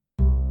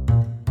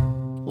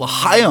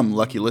L'chaim,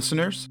 lucky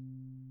listeners.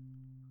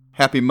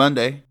 Happy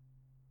Monday.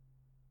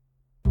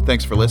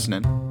 Thanks for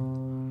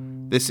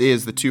listening. This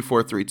is the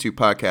 2432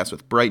 podcast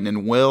with Brighton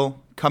and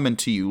Will, coming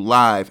to you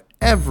live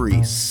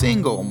every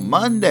single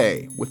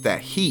Monday with that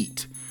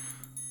heat.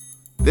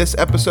 This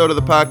episode of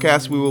the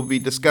podcast, we will be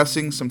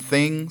discussing some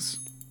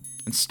things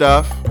and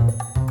stuff.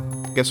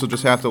 Guess we'll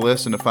just have to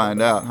listen to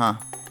find out, huh?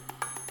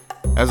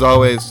 As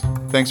always,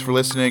 thanks for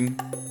listening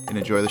and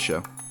enjoy the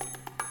show.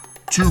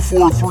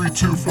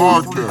 2432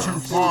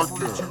 podcast.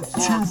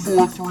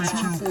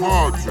 2432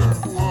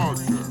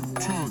 podcast.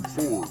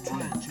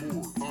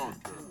 2432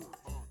 podcast.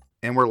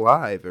 And we're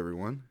live,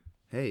 everyone.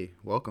 Hey,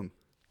 welcome.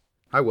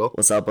 Hi, Will.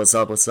 What's up? What's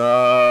up?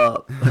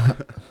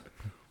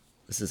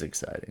 This is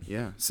exciting.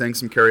 Yeah, sang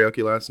some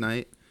karaoke last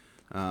night.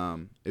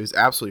 It was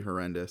absolutely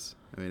horrendous.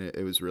 I mean,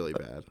 it was really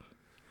bad.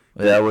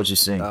 Yeah, what'd you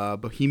sing?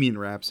 Bohemian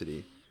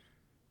Rhapsody.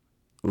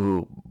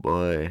 Ooh,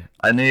 boy.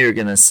 I knew you were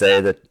going to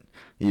say that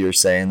you were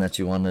saying that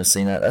you wanted to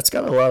sing that. That's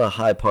got a lot of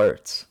high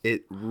parts.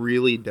 It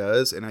really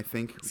does, and I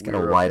think it's got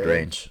a wide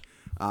range.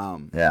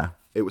 Yeah.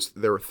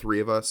 There were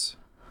three of us,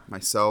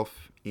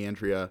 myself,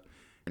 Andrea,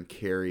 and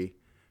Carrie,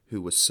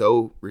 who was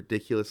so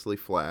ridiculously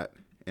flat.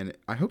 And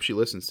I hope she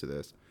listens to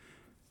this.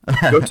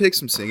 Go take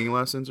some singing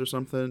lessons or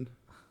something.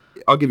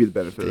 I'll give you the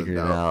benefit of the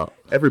doubt.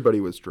 Everybody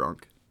was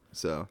drunk,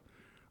 so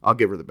I'll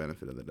give her the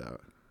benefit of the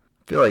doubt.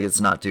 I feel like it's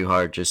not too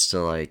hard just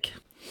to like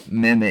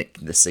mimic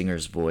the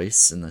singer's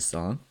voice in the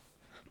song.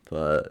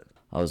 But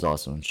I was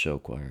also in show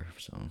choir,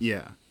 so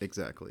yeah,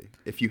 exactly.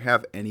 If you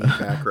have any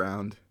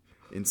background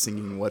in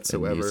singing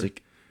whatsoever,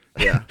 music.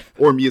 Yeah,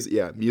 or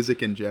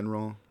music in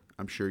general,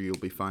 I'm sure you'll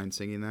be fine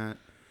singing that.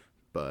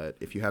 But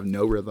if you have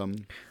no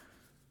rhythm,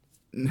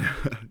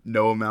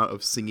 no amount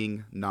of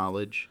singing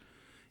knowledge,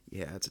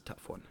 yeah, it's a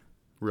tough one,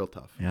 real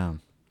tough. Yeah.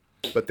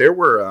 But there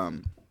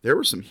were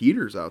some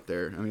heaters out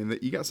there. I mean,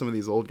 you got some of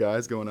these old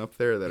guys going up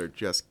there that are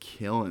just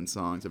killing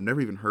songs I've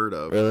never even heard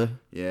of. Really?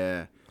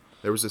 Yeah.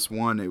 There was this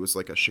one, it was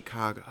like a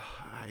Chicago,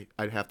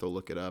 I'd have to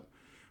look it up,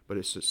 but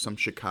it's just some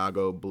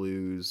Chicago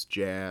blues,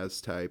 jazz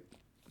type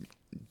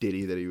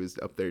ditty that he was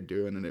up there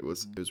doing, and it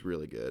was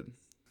really good.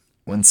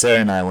 When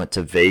Sarah and I went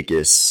to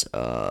Vegas,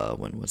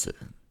 when was it?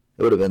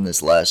 It would have been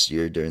this last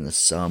year during the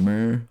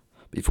summer,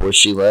 before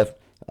she left.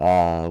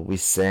 We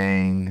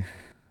sang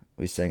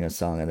a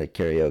song at a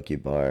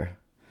karaoke bar.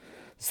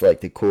 It's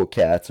like the Cool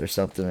Cats or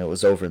something. It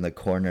was over in the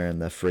corner in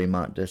the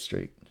Fremont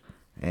district.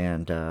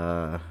 And,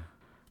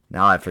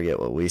 now I forget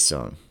what we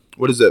sung.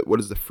 What is it? What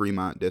is the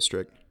Fremont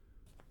district?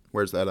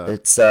 Where's that at?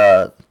 It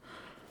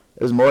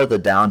was more of the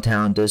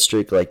downtown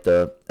district,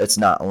 it's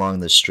not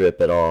along the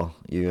strip at all.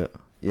 You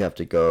have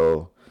to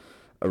go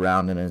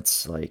around, and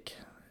it's like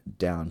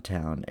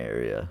downtown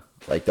area,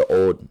 like the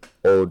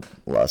old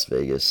Las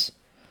Vegas,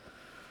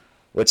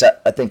 which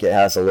I think it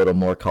has a little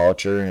more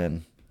culture,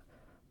 and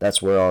that's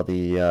where all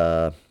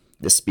the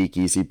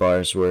speakeasy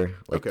bars were.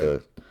 Okay.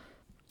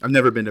 I've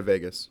never been to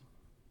Vegas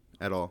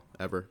at all,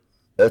 ever.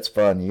 That's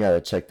fun. You gotta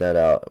check that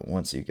out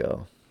once you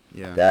go.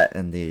 Yeah. That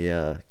and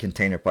the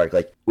container park.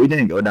 Like, we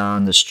didn't go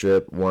down the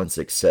strip once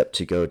except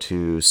to go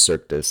to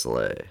Cirque du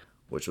Soleil,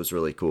 which was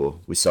really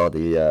cool. We saw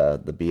the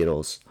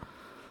Beatles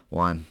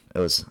one. It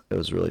was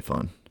really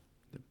fun.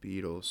 The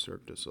Beatles,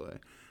 Cirque du Soleil.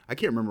 I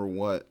can't remember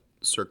what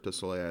Cirque du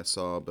Soleil I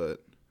saw,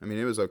 but I mean,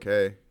 it was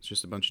okay. It's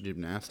just a bunch of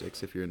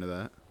gymnastics if you're into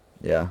that.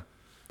 Yeah.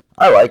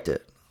 I liked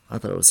it. I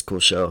thought it was a cool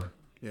show.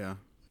 Yeah.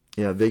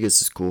 Yeah,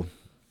 Vegas is cool.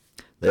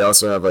 They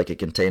also have like a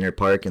container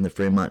park in the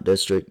Fremont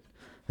district.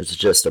 It's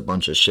just a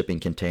bunch of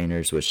shipping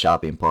containers with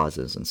shopping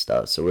plazas and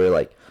stuff. So we were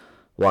like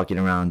walking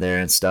around there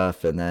and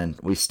stuff, and then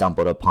we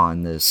stumbled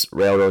upon this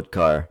railroad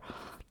car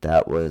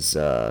that was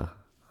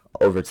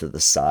over to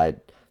the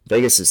side.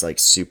 Vegas is like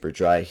super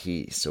dry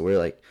heat, so we're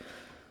like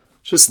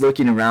just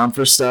looking around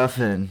for stuff,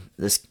 and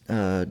this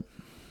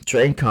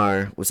train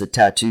car was a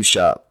tattoo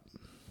shop.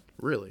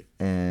 Really?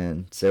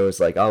 And Sarah was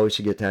like, "Oh, we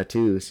should get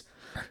tattoos,"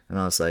 and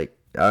I was like,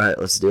 all right,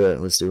 let's do it.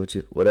 Let's do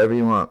whatever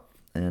you want.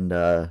 And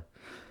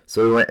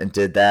so we went and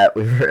did that.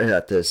 We were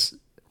at this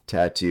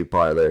tattoo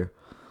parlor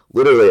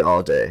literally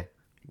all day.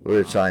 We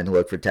were trying to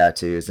look for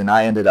tattoos, and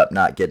I ended up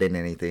not getting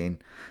anything,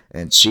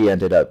 and she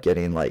ended up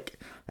getting like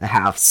a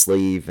half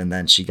sleeve, and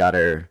then she got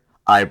her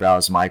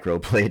eyebrows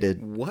microbladed.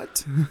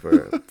 What?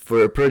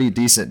 for a pretty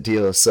decent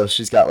deal. So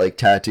she's got like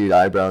tattooed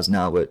eyebrows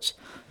now, which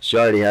she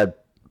already had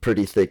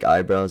pretty thick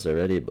eyebrows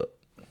already, but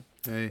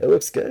hey, it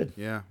looks good.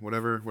 Yeah,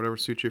 whatever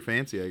suits your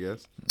fancy, I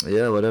guess.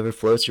 Yeah, whatever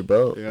floats your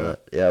boat. Yeah.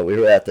 But yeah, we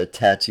were at the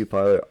tattoo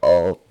parlor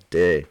all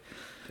day.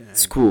 Dang.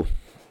 It's cool.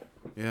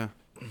 Yeah.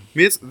 I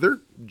mean,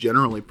 they're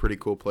generally pretty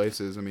cool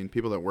places. I mean,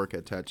 people that work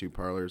at tattoo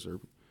parlors are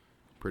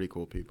pretty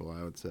cool people,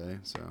 I would say.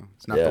 So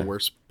it's not the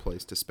worst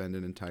place to spend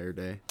an entire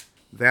day.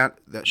 That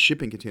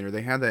shipping container,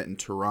 they had that in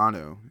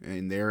Toronto,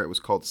 and there it was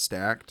called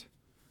Stacked.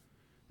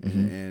 Mm-hmm.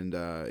 And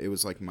it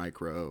was like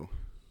micro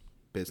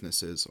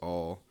businesses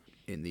all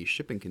in these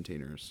shipping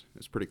containers.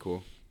 It's pretty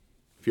cool.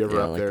 If you're ever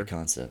I up like there. The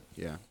concept.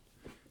 Yeah.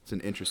 It's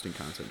an interesting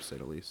concept, to say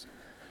the least.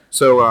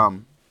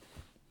 So,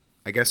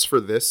 I guess for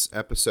this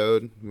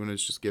episode, we want to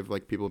just give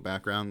like people a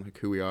background, like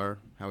who we are,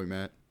 how we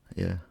met.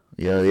 Yeah.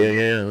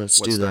 Let's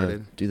What do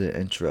started? the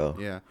intro.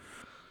 Yeah.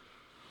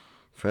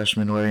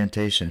 Freshman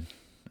orientation,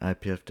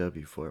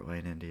 IPFW, Fort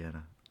Wayne,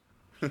 Indiana.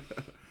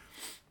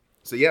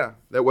 So yeah,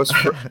 that was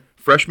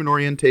freshman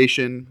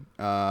orientation.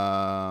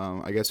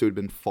 I guess it would have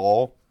been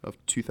fall of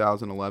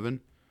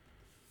 2011.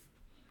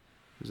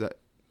 Does that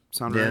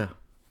sound right? Yeah.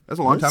 That's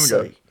a long time That's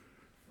ago. like-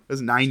 That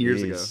was 9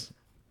 years ago. Jeez.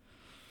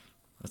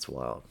 That's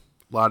wild.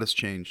 A lot has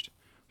changed.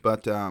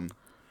 But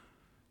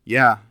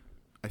yeah,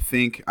 I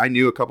think I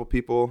knew a couple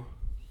people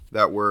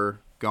that were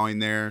going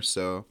there,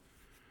 so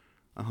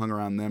I hung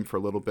around them for a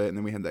little bit, and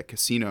then we had that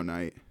casino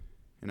night,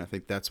 and I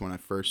think that's when I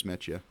first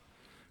met you.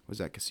 Was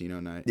that casino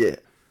night? Yeah.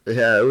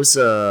 Yeah, it was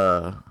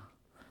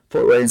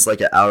Fort Wayne's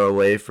like an hour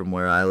away from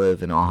where I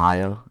live in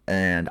Ohio,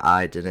 and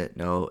I didn't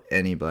know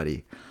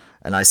anybody.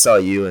 And I saw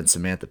you and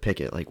Samantha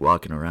Pickett like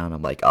walking around.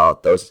 I'm like, oh,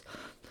 those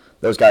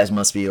guys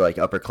must be like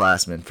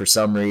upperclassmen. For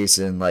some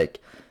reason, like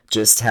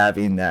just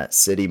having that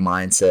city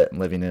mindset and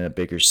living in a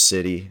bigger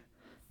city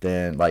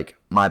than like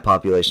my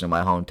population of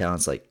my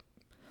hometown's like,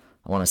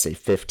 I want to say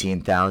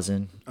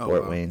 15,000. Oh,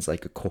 Fort wow. Wayne's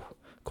like a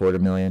quarter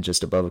million,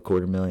 just above a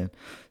quarter million.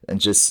 And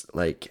just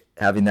like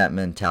having that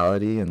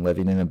mentality and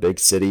living in a big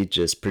city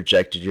just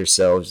projected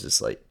yourselves as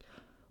like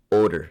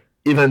older.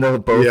 Even though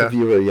both of Yeah.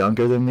 you were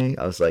younger than me,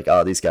 I was like,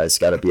 oh, these guys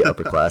got to be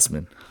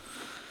upperclassmen.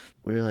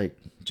 We were like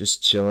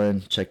just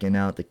chilling, checking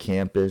out the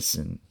campus,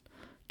 and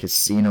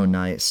casino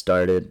night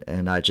started.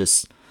 And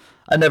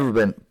I'd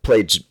never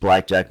played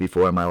blackjack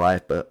before in my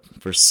life, but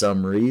for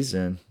some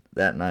reason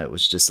that night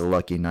was just a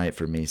lucky night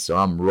for me. So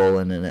I'm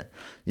rolling in it.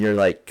 You're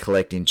like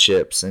collecting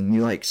chips, and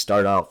you like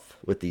start off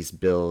with these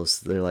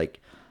bills. They're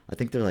like, I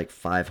think they're like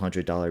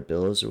 $500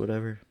 bills or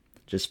whatever,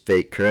 just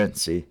fake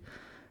currency.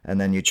 And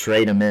then you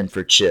trade them in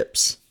for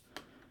chips.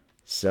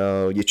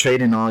 So you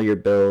trade in all your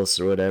bills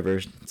or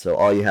whatever. So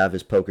all you have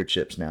is poker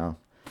chips now.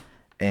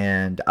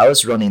 And I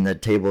was running the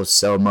table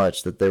so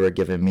much that they were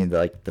giving me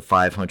like the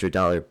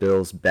 $500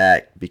 bills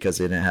back because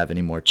they didn't have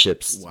any more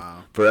chips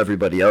Wow. for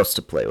everybody else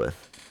to play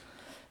with.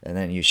 And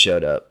then you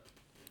showed up,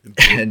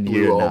 and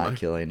blew you're all not my-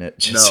 killing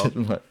it.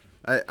 No.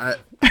 I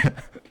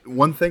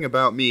one thing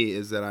about me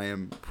is that I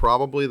am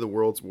probably the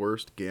world's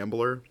worst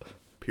gambler,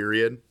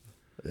 period.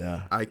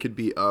 Yeah. I could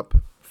be up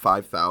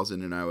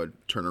 5,000 and I would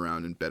turn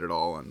around and bet it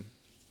all on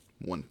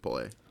one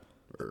play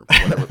or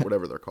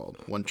whatever they're called,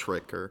 one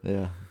trick, or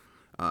Yeah.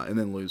 and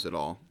then lose it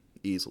all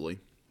easily.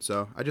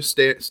 So I just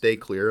stay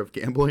clear of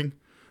gambling.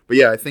 But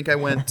yeah, I think I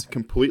went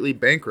completely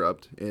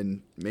bankrupt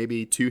in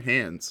maybe 2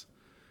 hands,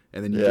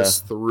 and then you Yeah.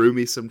 just threw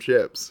me some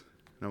chips,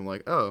 and I'm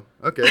like, oh,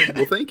 okay,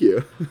 well, thank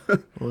you.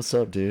 What's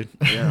up, dude?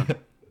 Yeah.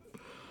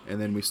 And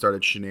then we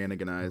started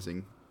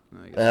shenaniganizing.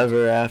 I guess.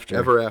 Ever after.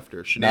 Ever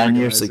after 9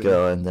 years shenaniganizing.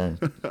 ago, and then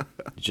it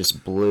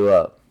just blew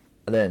up.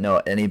 I didn't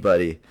know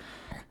anybody.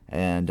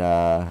 And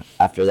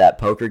after that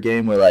poker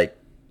game, we're like,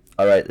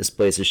 all right, this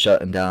place is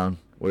shutting down.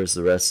 Where's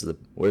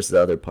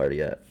the other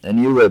party at? And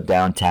you lived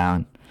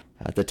downtown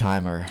at the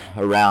time, or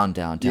around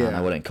downtown. Yeah.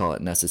 I wouldn't call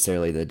it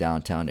necessarily the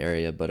downtown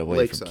area, but away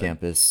Lakeside. from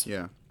campus.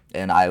 Yeah.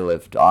 And I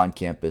lived on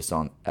campus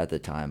at the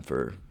time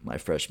for my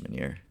freshman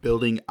year.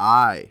 Building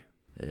I.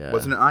 Yeah.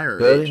 Wasn't it I or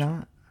Really H?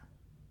 not?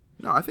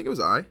 No, I think it was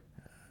I.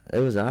 It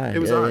was I. It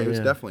was I. It was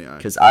definitely I.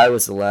 Because I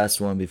was the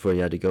last one before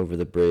you had to go over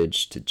the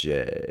bridge to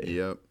J.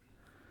 Yep.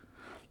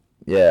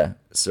 Yeah.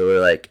 So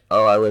we're like,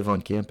 oh, I live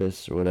on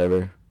campus or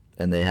whatever.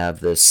 And they have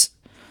this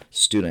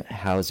student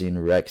housing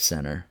rec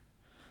center.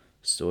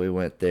 So we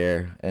went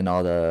there, and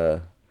all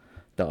the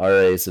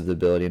RAs of the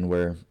building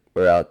were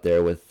out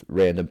there with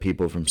random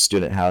people from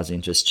student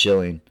housing just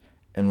chilling.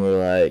 And we're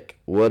like,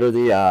 what are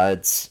the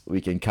odds we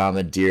can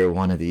commandeer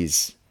one of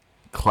these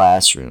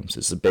classrooms?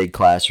 It's a big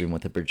classroom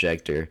with a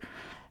projector,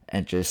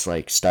 and just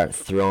like start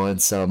throwing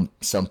some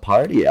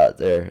party out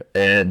there.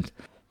 And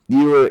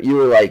you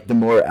were like the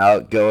more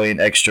outgoing,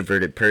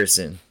 extroverted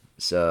person,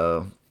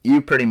 so you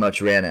pretty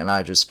much ran it, and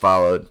I just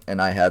followed, and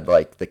I had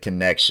like the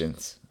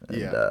connections. And,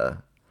 Yeah.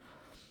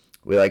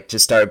 we like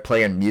just started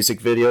playing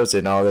music videos,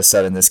 and all of a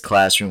sudden this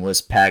classroom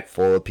was packed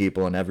full of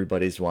people, and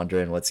everybody's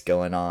wondering what's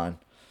going on.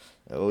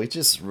 We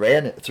just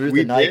ran it through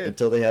We the night did.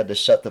 until they had to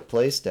shut the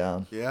place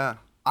down. Yeah.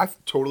 I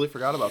totally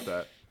forgot about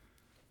that.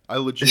 I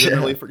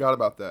legitimately forgot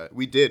about that.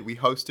 We did. We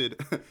hosted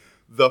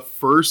the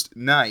first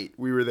night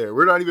we were there.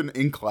 We're not even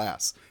in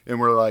class, and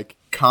we're like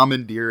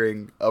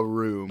commandeering a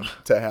room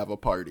to have a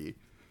party.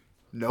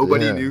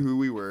 Nobody Yeah. knew who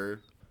we were.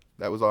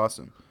 That was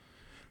awesome.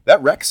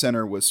 That rec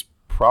center was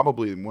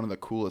probably one of the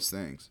coolest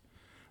things.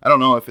 I don't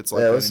know if it's like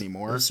Yeah, it that was,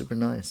 anymore, it was super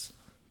nice.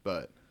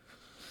 but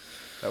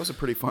that was a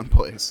pretty fun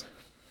place.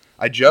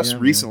 I just Yeah,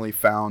 man. recently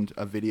found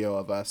a video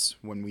of us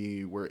when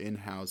we were in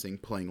housing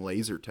playing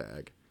laser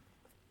tag.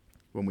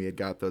 When we had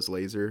got those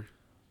laser.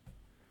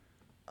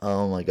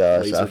 Oh my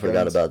gosh, Laser I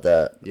forgot guns. about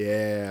that.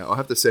 Yeah, I'll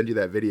have to send you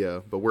that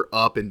video. But we're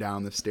up and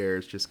down the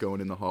stairs just going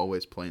in the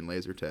hallways playing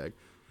laser tag.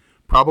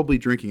 Probably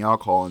drinking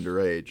alcohol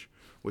underage,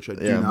 which I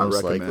do Yeah, not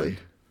most recommend. likely.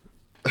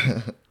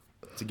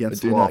 It's I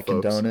against do the law, not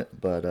folks. condone it,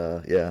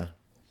 but yeah.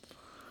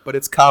 But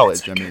it's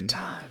college. I mean,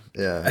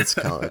 Yeah, it's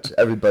college.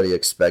 Everybody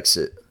expects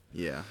it.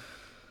 yeah.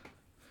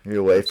 You're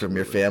away from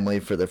your family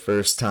for the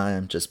first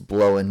time, just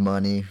blowing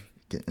money,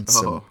 getting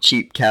some Oh.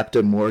 cheap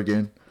Captain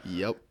Morgan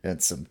Yep.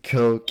 and some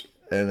Coke,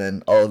 and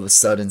then all of a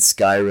sudden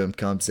Skyrim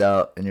comes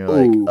out, and you're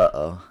Ooh. like,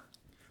 uh-oh.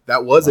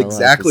 That was My life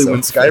exactly is when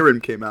over.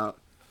 Skyrim came out.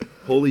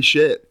 Holy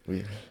shit.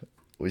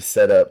 We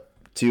set up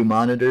 2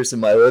 monitors in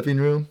my living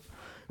room,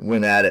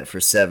 went at it for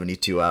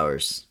 72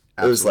 hours.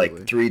 It was Absolutely.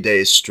 like 3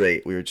 days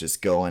straight. We were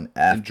just going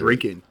after And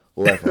drinking.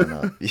 leveling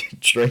up.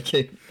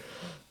 Drinking.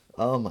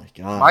 Oh my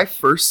god. My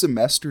first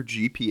semester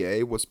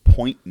GPA was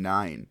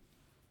 0.9.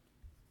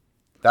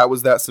 That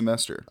was that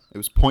semester. It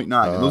was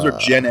 0.9. And those are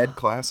gen ed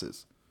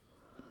classes.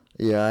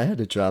 Yeah, I had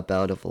to drop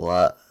out of a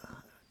lot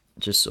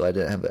just so I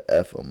didn't have an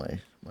F on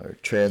my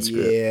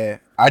transcript. Yeah.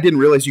 I didn't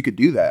realize you could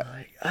do that.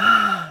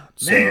 Man.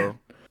 So,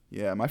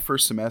 yeah, my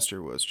first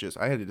semester was just,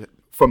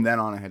 from then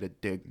on, I had to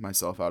dig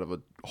myself out of a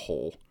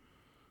hole.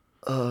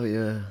 Oh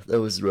yeah, that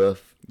was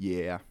rough.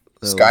 Yeah.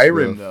 That was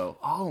Skyrim, rough. though.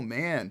 Oh,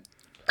 man.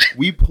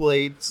 We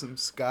played some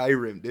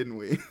Skyrim, didn't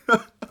we?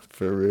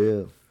 For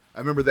real. I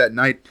remember that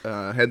night,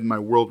 I had my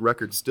world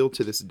record still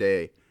to this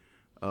day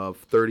of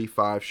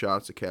 35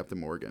 shots of Captain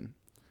Morgan.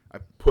 I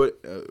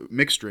put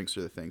mixed drinks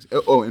are the things.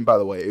 Oh, and by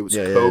the way, it was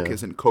Coke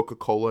as in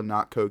Coca-Cola,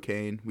 not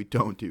cocaine. We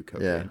don't do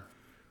cocaine. Yeah.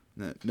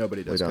 No,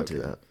 nobody We does don't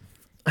cocaine. do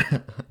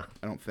that.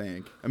 I don't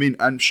think. I mean,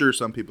 I'm sure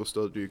some people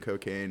still do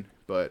cocaine,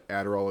 but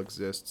Adderall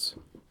exists,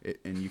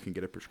 and you can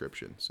get a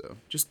prescription. So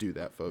just do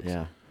that, folks.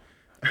 Yeah.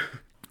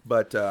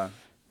 But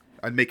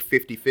I'd make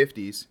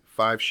 50-50s,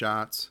 5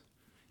 shots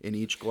in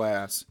each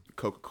glass,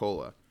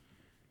 Coca-Cola.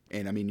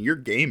 And, I mean, you're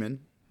gaming.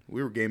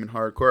 We were gaming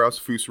hardcore. I was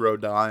Fusro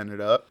dying it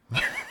up.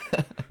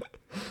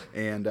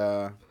 And,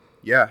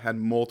 yeah, had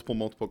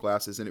multiple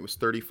glasses, and it was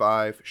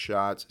 35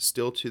 shots.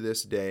 Still to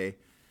this day,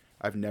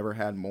 I've never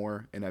had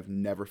more, and I've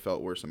never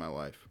felt worse in my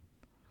life.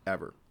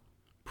 Ever.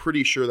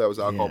 Pretty sure that was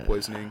alcohol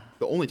poisoning.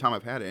 The only time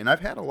I've had it. And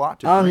I've had a lot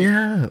to Oh drink.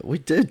 yeah, we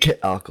did get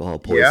alcohol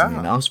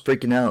poisoning. Yeah. I was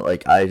freaking out.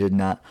 Like I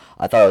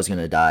thought I was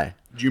gonna die.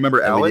 Do you remember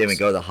And Alex? we didn't even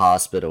go to the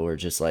hospital. We're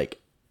just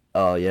like,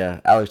 oh yeah,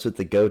 Alex with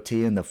the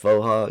goatee and the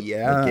faux hawk.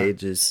 Yeah. The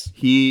gauges.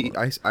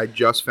 I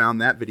just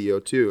found that video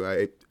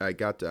too. I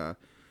got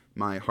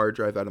my hard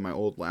drive out of my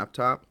old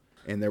laptop,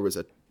 and there was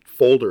a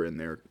folder in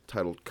there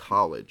titled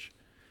college,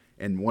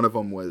 and one of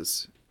them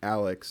was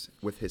Alex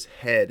with his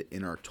head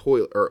in our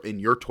toilet, or in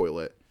your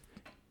toilet,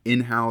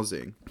 in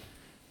housing,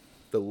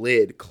 the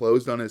lid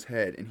closed on his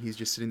head, and he's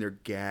just sitting there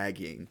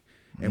gagging,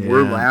 and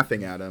we're Yeah.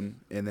 laughing at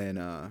him. And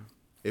then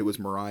it was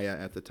Mariah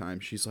at the time.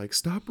 She's like,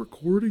 "Stop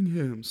recording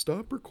him!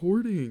 Stop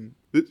recording!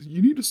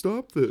 You need to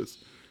stop this."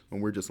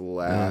 And we're just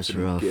laughing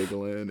and rough.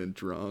 giggling and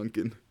drunk,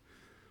 and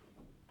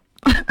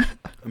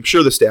I'm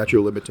sure the statute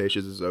of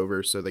limitations is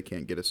over, so they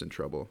can't get us in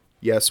trouble.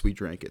 Yes, we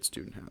drank at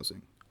student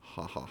housing.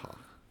 Ha ha ha.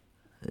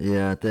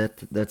 Yeah,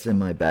 that's in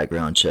my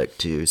background check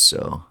too.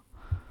 So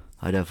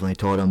I definitely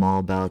told him all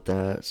about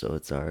that. So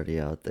it's already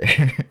out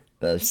there.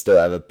 I still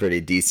have a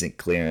pretty decent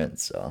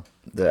clearance. So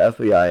the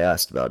FBI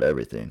asked about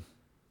everything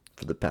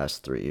for the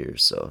past 3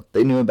 years. So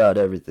they knew about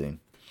everything.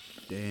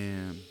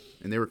 Damn.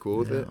 And they were cool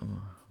with it?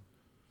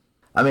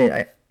 I mean,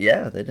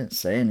 they didn't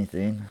say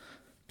anything.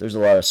 There's a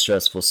lot of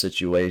stressful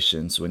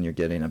situations when you're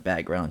getting a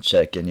background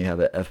check and you have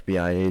an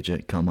FBI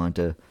agent come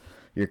onto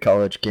your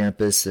college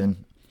campus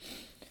and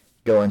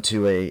go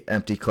into a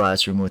empty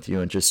classroom with you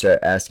and just start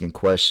asking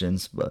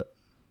questions, but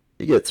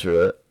you get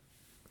through it.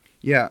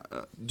 Yeah.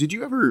 Did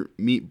you ever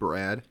meet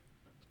Brad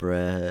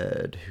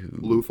Brad, who?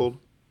 Lufeld?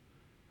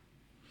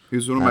 He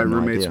was one of I my have no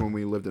roommates idea. when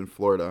we lived in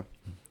Florida.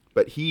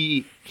 But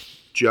he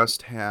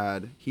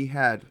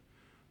had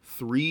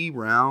 3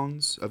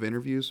 rounds of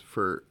interviews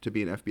to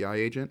be an FBI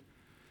agent.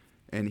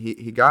 And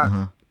he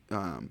got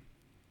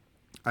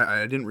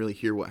I didn't really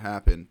hear what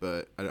happened,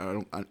 but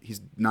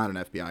he's not an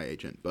FBI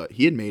agent, but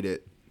he had made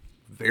it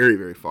very,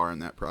 very far in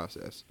that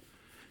process.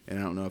 And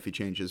I don't know if he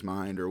changed his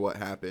mind or what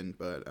happened,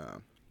 but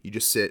you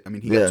just sit. I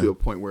mean, he got to a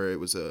point where it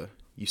was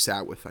you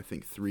sat with, I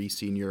think, 3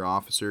 senior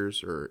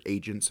officers or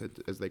agents,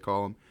 as they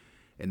call them,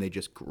 and they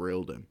just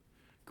grilled him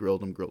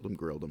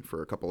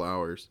for a couple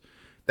hours.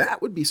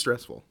 That would be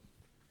stressful.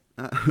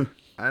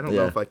 I don't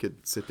know if I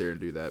could sit there and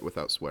do that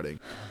without sweating.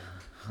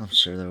 I'm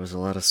sure there was a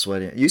lot of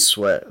sweating. You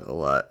sweat a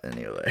lot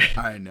anyway.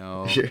 I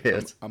know. Your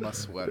hands, I'm a you're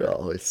sweater.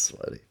 always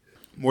sweaty.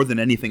 More than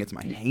anything, it's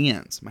my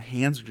hands. My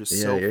hands are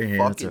just so your hands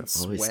fucking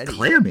are always sweaty.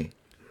 clammy.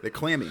 They're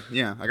clammy.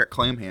 Yeah, I got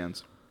clam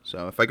hands.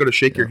 So if I go to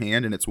shake your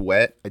hand and it's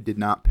wet, I did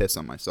not piss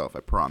on myself.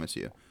 I promise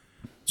you.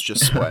 It's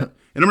just sweat.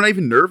 And I'm not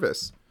even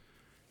nervous.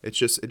 It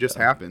just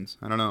happens.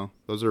 I don't know.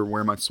 Those are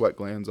where my sweat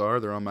glands are.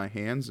 They're on my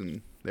hands,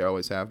 and they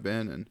always have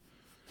been. And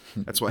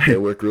that's why. They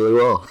work really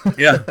well.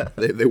 Yeah,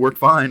 they work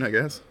fine, I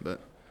guess. But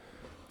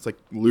it's like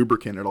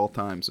lubricant at all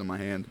times on my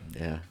hand.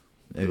 Yeah,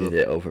 maybe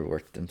they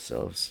overworked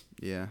themselves.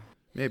 Yeah,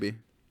 maybe.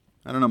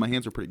 I don't know. My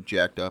hands are pretty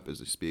jacked up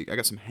as I speak. I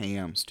got some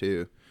hams,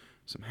 too.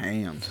 Some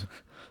hams.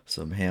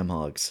 Some ham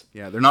hogs.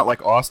 Yeah, they're not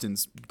like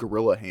Austin's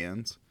gorilla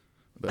hands.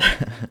 But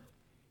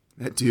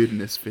that dude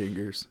and his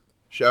fingers.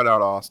 Shout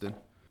out, Austin.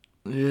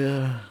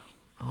 Yeah,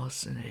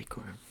 Austin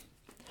Acorn.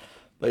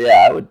 But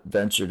yeah, I would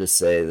venture to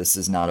say this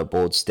is not a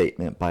bold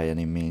statement by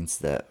any means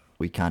that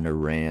we kind of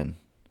ran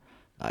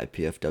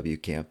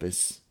IPFW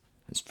campus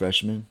as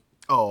freshmen.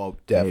 Oh, Maybe.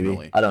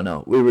 definitely. I don't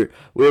know. We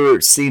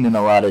were seen in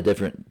a lot of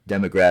different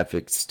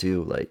demographics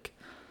too. Like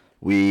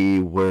we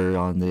were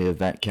on the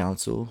event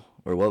council,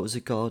 or what was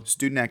it called?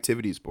 Student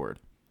Activities Board.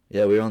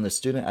 Yeah, we were on the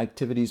student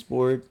activities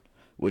board,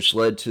 which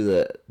led to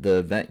the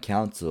event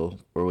council,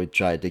 where we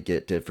tried to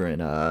get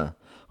different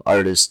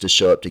artists to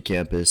show up to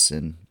campus.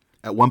 And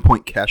At one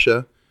point,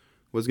 Kesha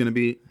was going to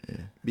be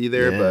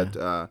there, Yeah.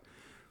 but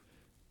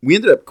we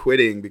ended up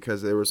quitting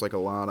because there was like a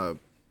lot of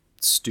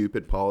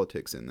stupid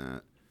politics in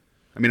that.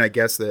 I mean, I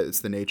guess that it's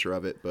the nature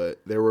of it,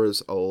 but there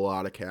was a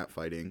lot of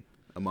catfighting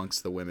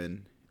amongst the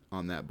women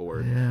on that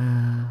board,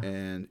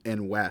 and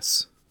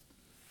Wes.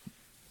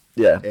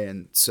 yeah,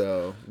 And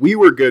so we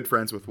were good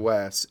friends with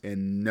Wes,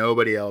 and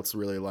nobody else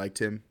really liked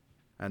him.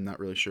 I'm not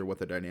really sure what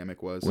the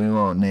dynamic was. we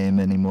won't name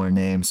any more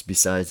names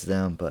besides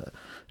them, but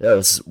that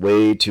was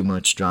way too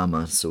much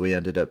drama. So we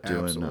ended up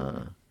doing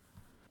Absolutely.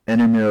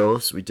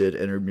 intramurals. We did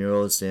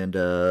intramurals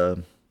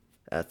and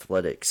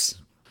athletics.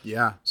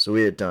 Yeah, So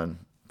we had done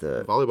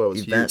the Volleyball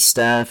was event huge.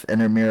 staff,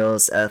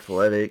 intramurals,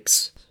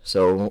 athletics.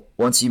 So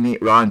once you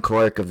meet Ron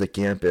Clark of the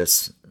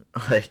campus,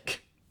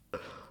 like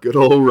good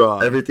old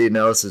Ron. everything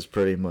else is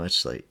pretty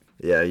much like,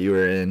 yeah, you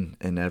were in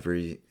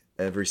every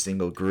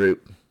single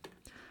group.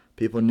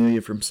 People knew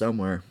you from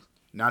somewhere.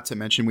 Not to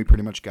mention, we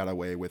pretty much got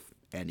away with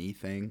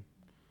anything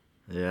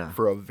Yeah.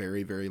 for a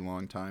very, very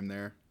long time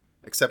there,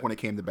 except when it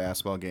came to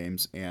basketball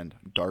games and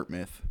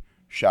Dartmouth.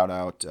 Shout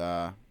out,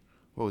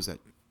 what was that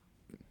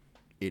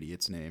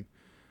idiot's name?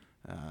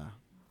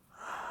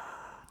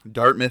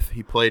 Dartmouth.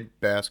 He played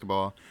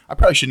basketball. I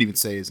probably shouldn't even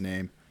say his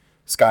name.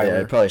 Skylar.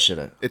 Yeah, I probably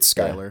shouldn't. It's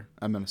Skylar.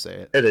 I'm gonna say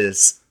it. It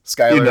is.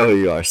 Skylar. You know who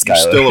you are, You're Skylar.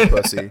 still a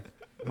pussy.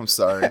 I'm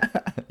sorry.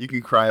 You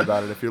can cry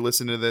about it if you're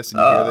listening to this and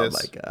you Oh hear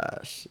this. my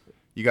gosh.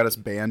 You got us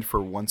banned for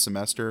one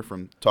semester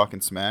from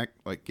talking smack.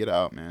 Like, get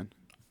out, man.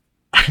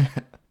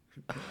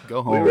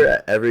 Go We home. were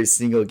at every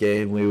single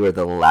game. We were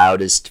the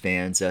loudest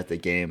fans at the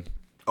game.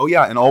 Oh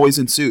yeah, and always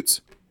in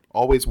suits.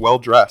 Always well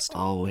dressed.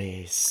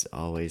 Always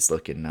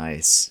looking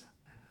nice.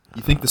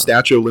 You think the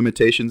statute of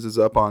limitations is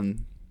up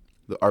on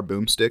our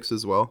boomsticks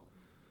as well?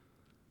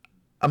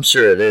 I'm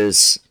sure it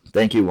is.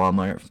 Thank you,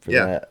 Walmart, for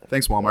Yeah. that.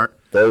 Thanks, Walmart.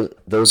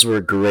 Those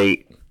were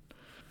great.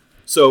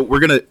 So we're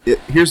gonna.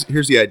 Here's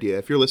the idea.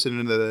 If you're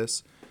listening to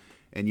this,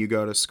 and you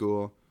go to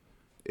school,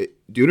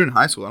 do it in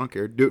high school. I don't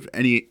care. Do it for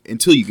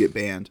until you get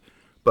banned.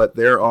 But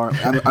there are,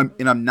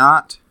 I'm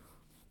not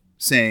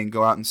saying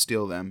go out and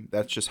steal them.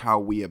 That's just how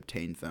we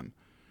obtained them,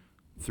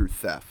 through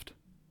theft.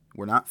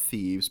 We're not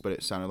thieves, but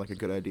it sounded like a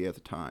good idea at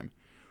the time.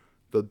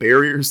 The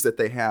barriers that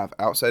they have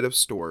outside of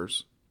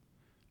stores,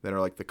 that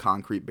are like the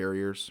concrete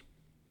barriers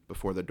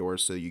before the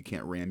doors, so you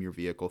can't ram your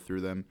vehicle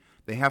through them.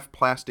 They have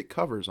plastic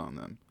covers on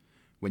them.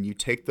 When you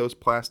take those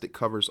plastic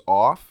covers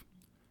off,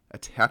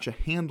 attach a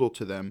handle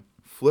to them,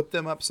 flip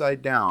them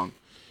upside down,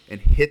 and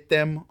hit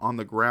them on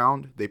the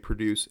ground, they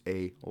produce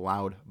a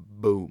loud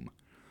boom.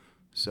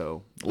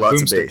 So the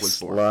Lots of boomstick was bass.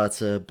 born.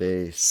 Lots of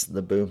bass.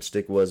 The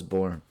boomstick was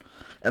born.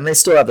 And they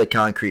still have the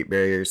concrete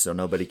barriers so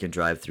nobody can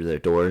drive through their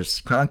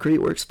doors. Concrete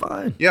works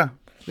fine. Yeah,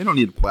 they don't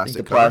need a I think plastic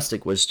the cover.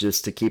 plastic was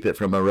just to keep it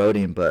from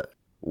eroding, but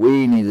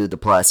we needed the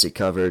plastic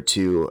cover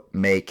to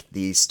make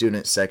the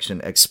student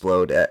section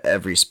explode at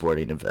every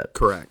sporting event.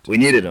 Correct. We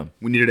needed them,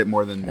 We needed it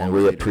more than and one. we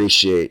leader.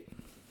 appreciate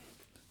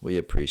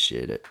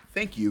it.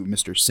 Thank you,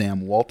 Mr.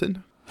 Sam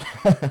Walton.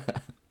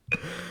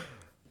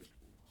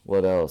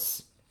 What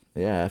else?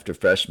 Yeah, after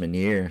freshman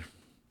year,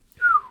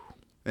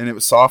 And it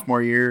was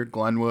sophomore year,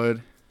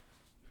 Glenwood.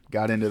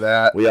 Got into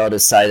that. we all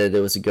decided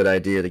it was a good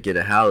idea to get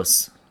a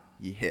house.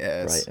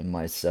 Yes. Right, and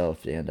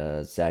myself and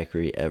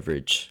Zachary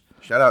Everidge.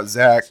 Shout out,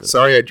 Zach.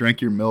 Sorry I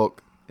drank your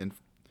milk and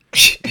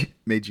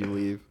made you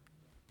leave.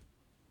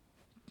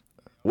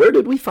 Where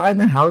did we find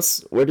the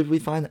house? Where did we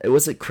find it?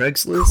 Was it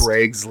Craigslist?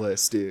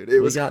 Craigslist, dude. It We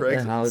was got the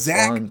Craigslist. house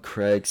Zach, on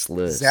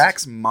Craigslist.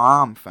 Zach's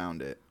mom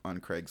found it on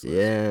Craigslist.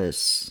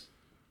 Yes.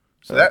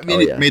 So that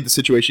made, yeah. made the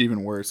situation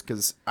even worse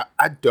because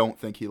I don't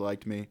think he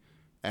liked me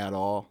at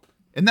all.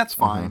 And that's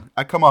fine.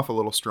 I come off a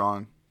little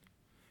strong,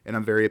 and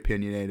I'm very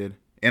opinionated,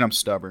 and I'm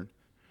stubborn.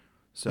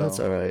 So That's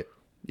all right.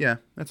 yeah,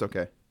 that's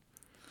okay.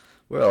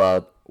 We're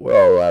all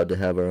allowed to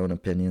have our own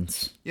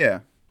opinions.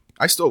 Yeah,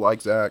 I still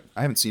like Zach.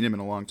 I haven't seen him in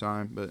a long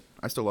time, but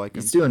I still like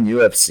him. He's doing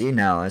UFC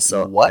now. I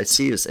What?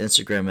 see his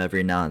Instagram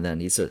every now and then.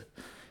 He's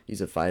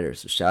a fighter,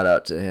 so shout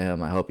out to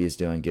him. I hope he's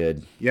doing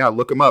good. Yeah,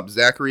 look him up.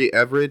 Zachary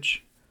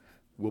Everidge.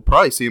 We'll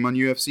probably see him on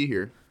UFC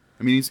here.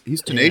 I mean,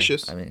 he's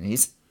tenacious. I mean,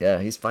 he's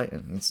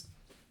fighting.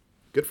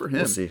 Good for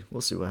him.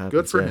 We'll see what happens.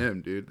 Good for yeah.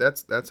 him, dude.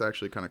 That's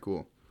actually kind of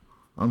cool.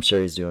 I'm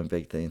sure he's doing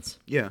big things.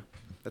 Yeah,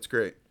 that's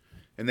great.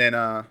 And then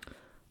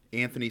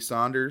Anthony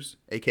Saunders,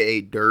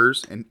 aka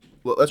Durs, and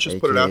let's just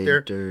put it out AKA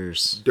there.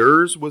 Durs.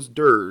 Durs was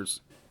Durs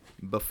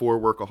before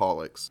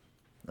Workaholics.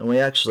 And we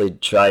actually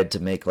tried to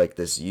make like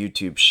this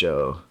YouTube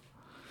show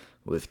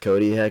with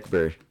Cody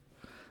Heckber.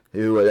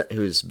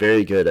 who's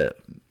very good at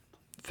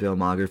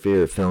filmography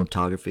or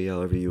filmography,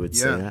 however you would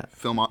say that.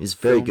 He's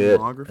very good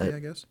filmography, I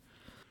guess.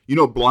 You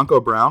know Blanco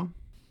Brown?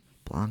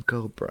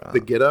 Blanco Brown. The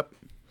Get Up,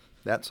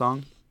 that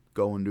song,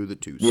 Go and Do the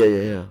Two.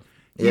 Yeah.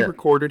 He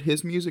recorded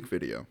his music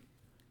video.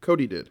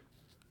 Cody did.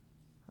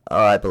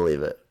 Oh, I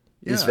believe it.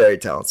 He's Yeah. very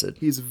talented.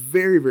 He's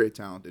very, very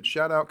talented.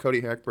 Shout out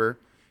Cody Heckber.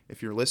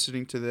 If you're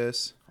listening to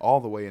this all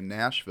the way in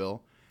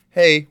Nashville,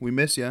 hey, we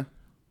miss you.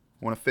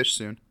 Want to fish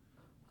soon.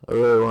 I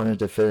really wanted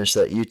to finish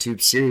that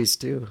YouTube series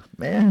too.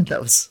 Man, that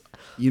was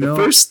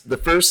the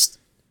first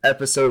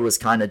episode was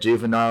kind of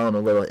juvenile and a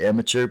little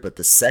immature, but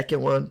the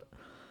second one,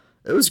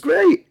 it was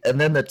great. And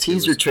then the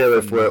teaser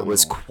trailer for it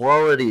was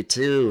quality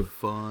too.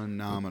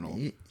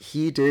 Phenomenal.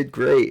 He did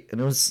great,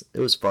 and it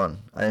was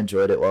fun. I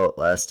enjoyed it while it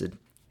lasted.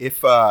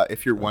 If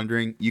you're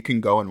wondering, you can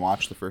go and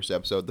watch the first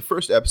episode. The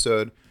first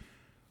episode,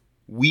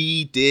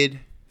 we did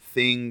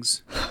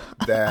things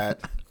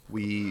that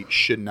we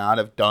should not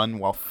have done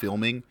while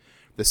filming.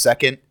 The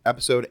second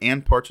episode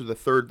and parts of the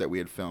third that we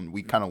had filmed,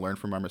 we kind of learned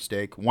from our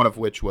mistake. One of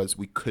which was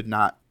we could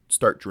not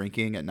start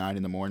drinking at 9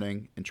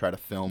 a.m. and try to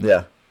film.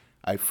 Yeah.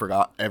 I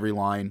forgot every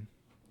line,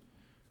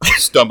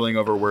 stumbling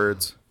over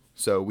words.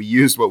 So we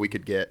used what we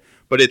could get.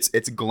 But it's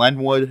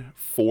Glenwood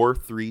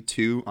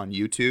 432 on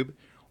YouTube.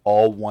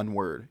 All one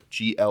word.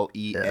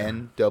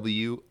 GLENWOOD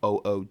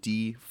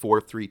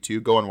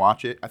 432. Go and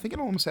watch it. I think it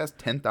almost has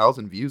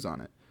 10,000 views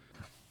on it.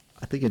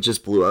 I think it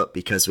just blew up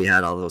because we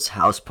had all those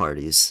house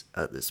parties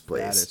at this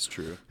place. That is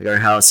true. Like our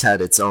house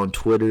had its own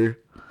Twitter,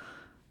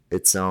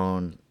 its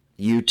own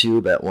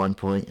YouTube at one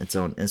point, its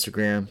own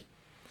Instagram.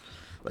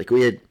 Like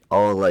we had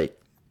all like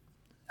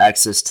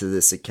access to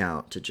this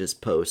account to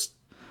just post.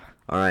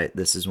 All right,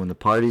 this is when the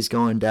party's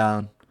going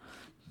down.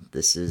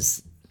 This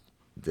is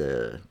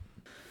the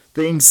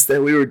things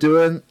that we were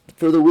doing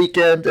for the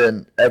weekend,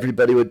 and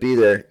everybody would be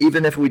there.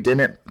 Even if we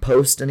didn't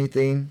post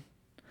anything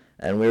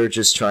and we were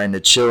just trying to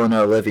chill in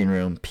our living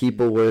room,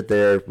 people were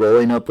there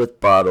rolling up with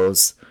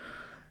bottles,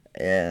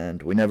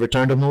 and we never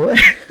turned them away.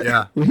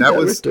 Yeah,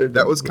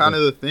 that was kind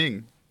of the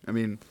thing. I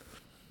mean,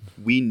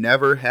 we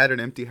never had an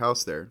empty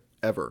house there,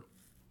 ever.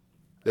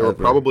 There were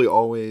probably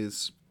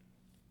always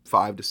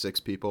 5 to 6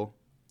 people,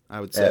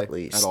 I would say, at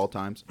least. at all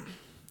times.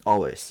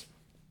 Always.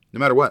 No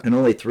matter what. And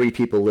only 3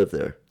 people live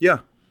there. Yeah.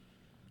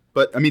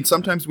 But, I mean,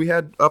 sometimes we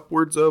had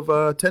upwards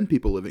of 10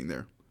 people living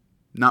there.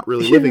 Not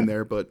really living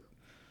there, but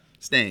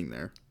staying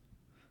there.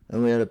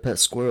 And we had a pet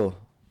squirrel.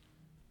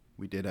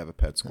 We did have a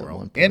pet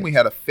squirrel. And we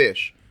had a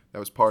fish that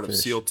was part of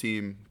SEAL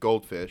Team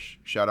Goldfish.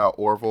 Shout out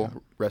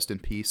Orville. Rest in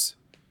peace.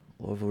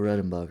 Orville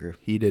Redenbacher.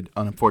 He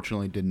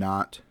unfortunately did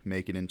not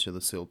make it into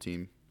the SEAL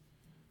team.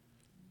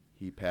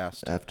 He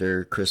passed.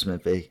 After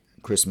Christmas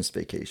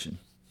vacation.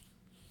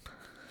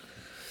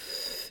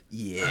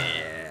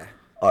 Yeah.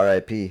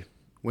 R.I.P.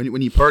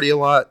 When you party a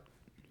lot,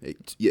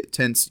 you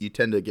tend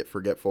to get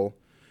forgetful,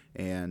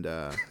 and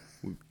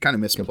we kind of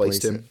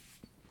misplaced him.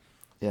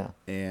 Yeah.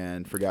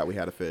 And forgot we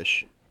had a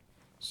fish.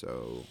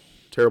 So,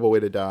 terrible way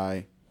to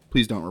die.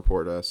 Please don't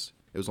report us.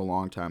 It was a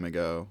long time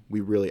ago.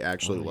 We really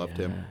actually loved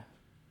him.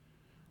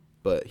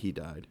 But he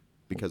died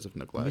because of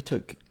neglect. We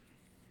took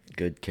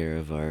good care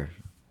of our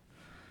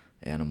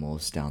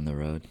animals down the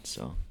road,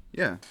 so.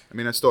 Yeah. I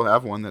mean, I still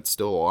have one that's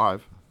still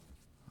alive.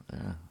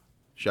 Yeah.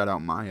 Shout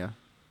out Maya.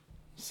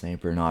 St.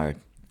 Bernard.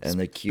 And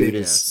the Big-ass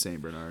cutest,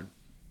 St. Bernard.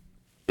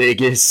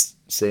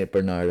 biggest St.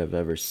 Bernard I've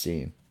ever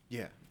seen.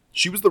 Yeah.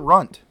 She was the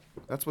runt.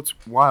 That's what's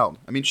wild.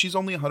 I mean, she's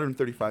only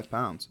 135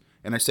 pounds.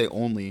 And I say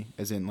only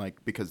as in,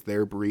 like, because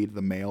their breed,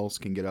 the males,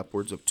 can get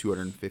upwards of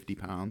 250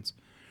 pounds.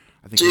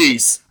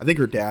 Jeez. I think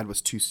her dad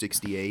was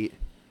 268.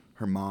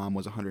 Her mom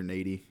was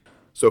 180.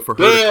 So for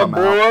her to come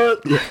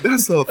out... Yeah,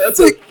 that's a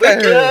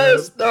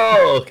thick-ass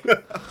dog.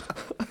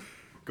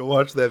 Go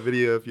watch that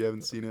video if you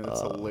haven't seen it.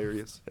 It's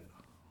hilarious.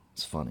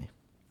 It's funny.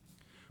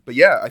 But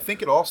yeah, I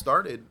think it all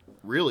started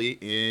really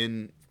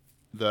in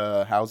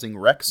the housing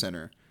rec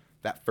center.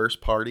 That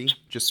first party,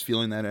 just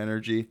feeling that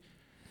energy,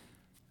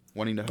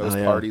 wanting to host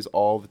parties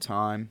all the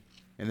time.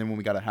 And then when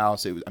we got a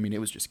house, it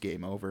was just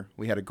game over.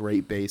 We had a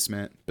great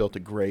basement, built a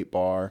great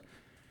bar,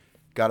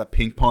 got a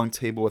ping pong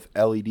table with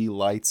LED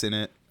lights in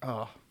it.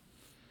 Oh,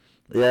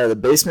 Yeah, the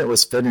basement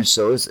was finished,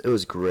 so it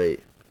was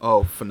great.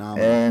 oh,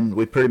 phenomenal. And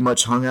we pretty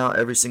much hung out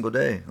every single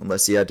day,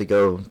 unless you had to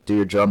go do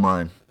your drum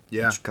line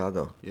in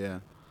Chicago. Yeah.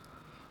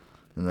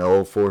 And the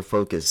old Ford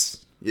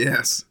Focus.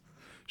 Yes.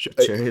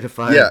 Chariot of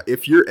Fire. Yeah,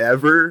 if you're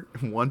ever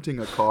wanting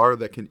a car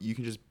that you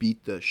can just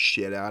beat the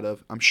shit out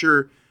of, I'm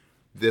sure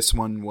this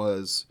one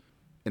was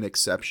an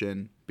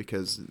exception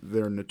because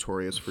they're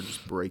notorious for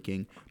just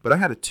breaking. But I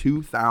had a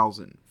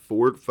 2000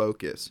 Ford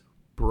Focus,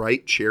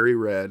 bright cherry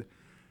red,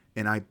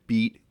 and I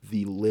beat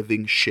the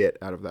living shit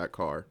out of that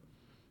car.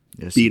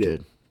 Yes, Beat you it.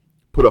 did.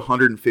 Put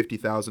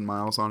 150,000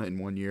 miles on it in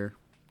 1 year,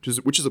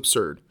 which is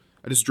absurd.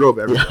 I just drove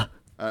everywhere.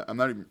 I'm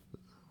not even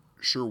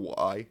sure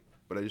why,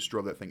 but I just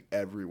drove that thing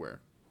everywhere.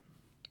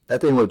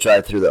 That thing would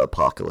drive through the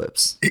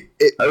apocalypse.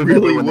 It I remember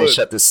really when would. they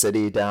shut the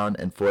city down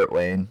in Fort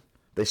Wayne.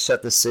 they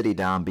shut the city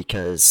down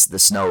because the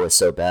snow was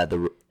so bad.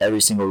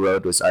 Every single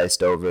road was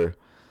iced over,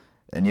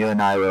 and you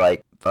and I were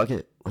like, "Fuck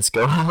it, let's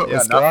go out. Yeah,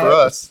 let's not go for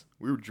out. us.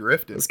 We were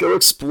drifting. Let's go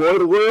explore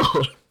the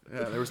world."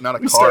 Yeah, there was not a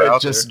We car started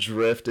out just there.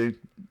 drifting.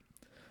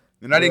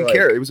 And I didn't like,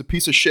 care. It was a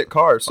piece of shit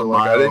car, so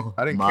like I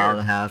didn't mile and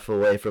a care. half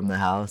away from the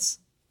house.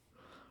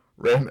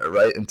 Ran it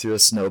right into a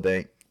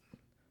snowbank.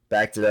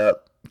 Backed it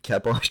up.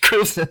 Kept on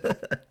cruising.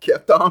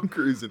 Kept on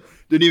cruising.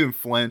 Didn't even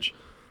flinch.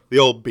 The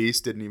old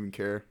beast didn't even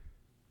care.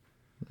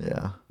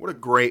 Yeah. What a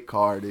great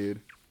car,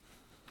 dude.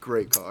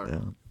 Great car. Yeah.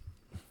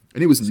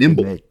 And it was good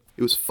nimble. make.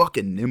 It was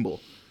fucking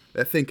nimble.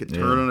 That thing could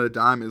turn Yeah. on a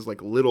dime. It was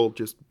like little,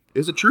 just, it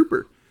was a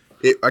trooper.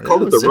 I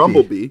called it it the was zippy.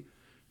 Rumblebee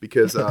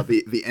because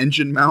the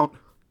engine mount,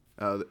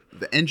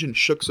 the engine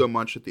shook so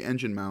much that the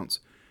engine mounts,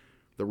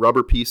 the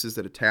rubber pieces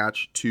that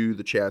attach to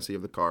the chassis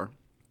of the car,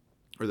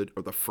 or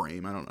the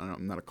frame.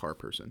 I'm not a car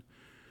person.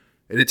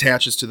 It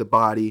attaches to the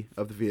body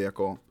of the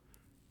vehicle,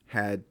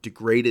 had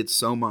degraded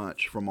so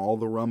much from all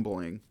the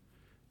rumbling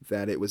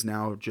that it was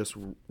now just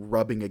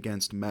rubbing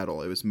against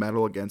metal. It was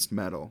metal against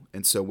metal.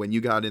 And so when you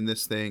got in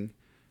this thing,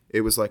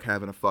 it was like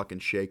having a fucking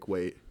shake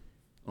weight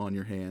on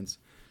your hands.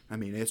 I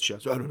mean, it's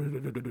just... But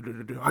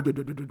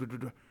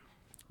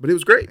it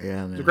was great.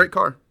 Yeah, It was a man. great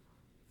car.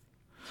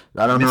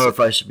 I don't Miss know it. if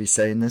I should be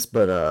saying this,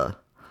 but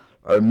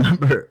I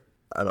remember,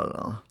 I don't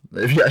know,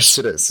 maybe I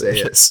shouldn't say Say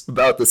it. this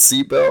about the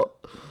seatbelt.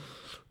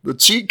 The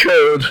cheat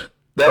code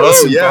that Oh,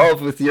 was yeah.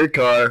 involved with your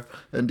car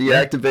and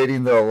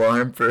deactivating the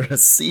alarm for a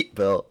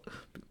seatbelt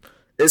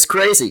is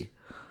crazy.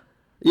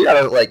 You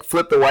gotta like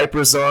flip the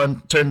wipers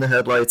on, turn the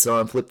headlights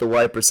on, flip the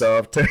wipers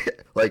off,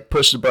 like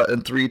push the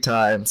button 3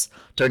 times,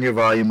 turn your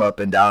volume up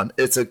and down.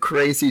 It's a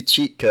crazy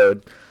cheat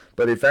code,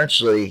 but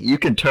eventually you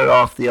can turn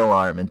off the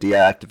alarm and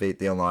deactivate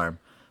the alarm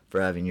for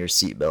having your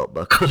seatbelt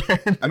buckled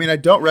in. I mean, I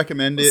don't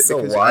recommend it It's so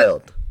because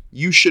wild.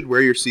 you should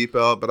wear your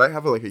seatbelt, but I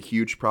have like a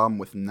huge problem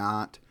with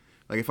not.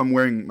 Like if I'm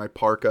wearing my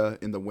parka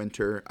in the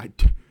winter,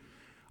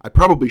 I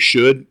probably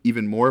should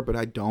even more, but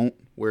I don't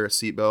wear a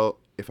seatbelt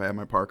if I have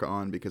my parka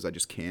on because I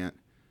just can't.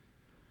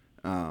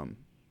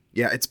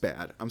 Yeah, it's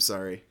bad. I'm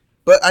sorry,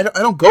 but I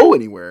don't go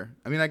anywhere.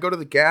 I mean, I go to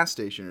the gas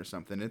station or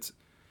something.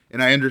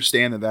 And I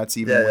understand that that's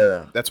even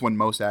Yeah. that's when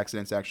most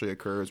accidents actually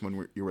occur is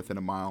when you're within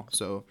a mile.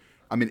 So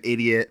I'm an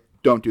idiot.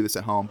 Don't do this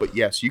at home. But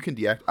yes, you can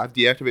I've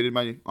deactivated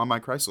my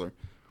Chrysler.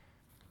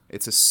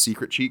 It's a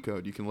secret cheat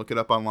code. You can look it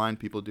up online.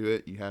 People do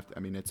it. You have to.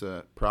 I mean, it's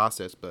a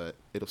process, but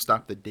it'll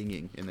stop the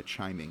dinging and the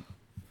chiming.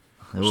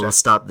 It will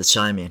stop the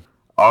chiming.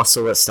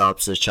 Also, what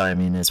stops the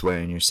chiming is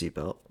wearing your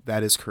seatbelt,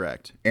 That is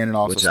correct, and it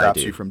also Which I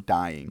stops do. you from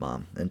dying.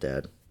 Mom and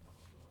Dad.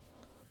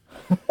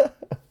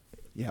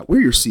 Yeah,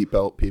 wear your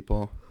seatbelt,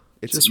 people.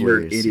 It's Just you're wear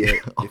an your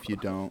idiot seatbelt. if you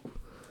don't.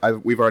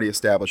 We've already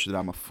established that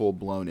I'm a full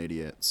blown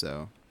idiot,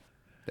 so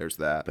there's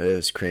that. But it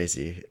was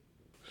crazy.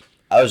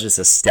 I was just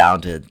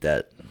astounded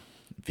that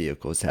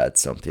vehicles had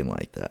something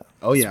like that.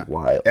 Oh It's yeah,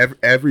 wild.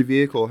 Every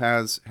vehicle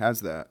has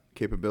that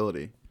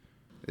capability.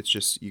 It's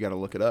just you got to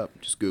look it up.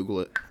 Just Google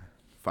it,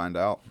 find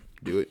out,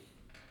 do it,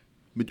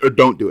 or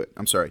don't do it.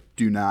 I'm sorry,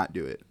 do not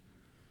do it.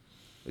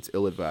 It's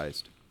ill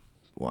advised.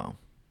 Wow.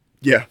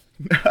 Yeah.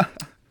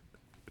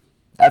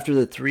 After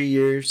the 3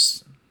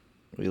 years,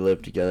 we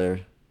lived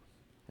together,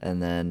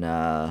 and then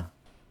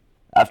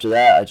after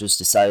that, I just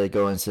decided to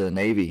go into the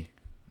Navy,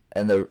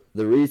 and the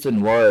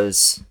reason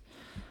was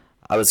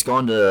I was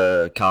going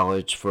to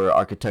college for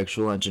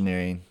architectural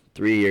engineering,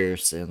 3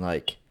 years, and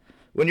like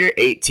when you're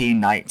 18,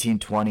 19,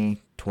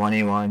 20,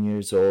 21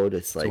 years old,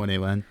 it's like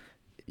 21.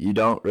 you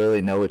don't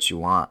really know what you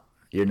want.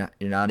 You're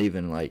not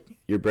even like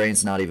your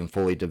brain's not even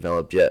fully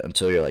developed yet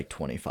until you're like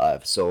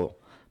 25. So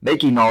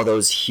making all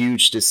those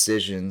huge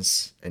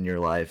decisions in your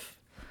life,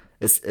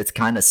 it's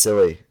kind of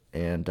silly.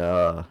 And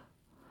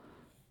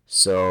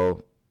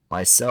so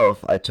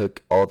myself, I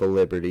took all the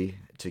liberty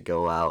to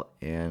go out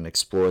and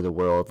explore the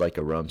world like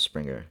a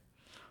rumspringer.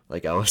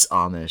 Like I was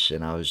Amish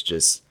and I was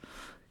just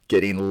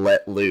getting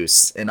let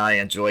loose, and I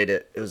enjoyed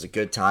it. It was a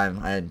good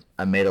time.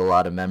 I made a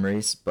lot of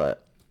memories,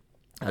 but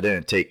I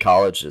didn't take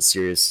college as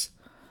serious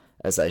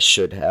as I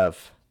should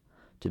have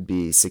to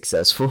be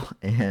successful.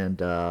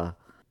 And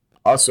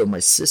also, my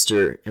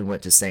sister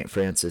went to St.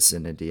 Francis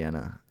in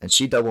Indiana, and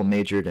she double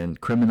majored in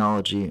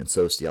criminology and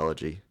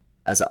sociology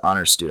as an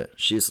honor student.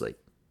 She's like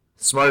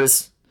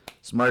smartest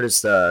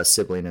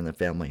sibling in the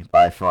family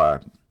by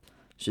far.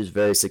 She's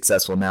very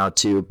successful now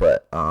too,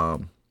 but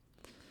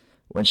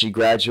when she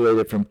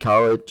graduated from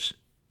college,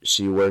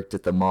 she worked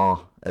at the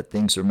mall at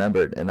Things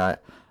Remembered, and I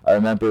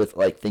remember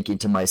like thinking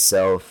to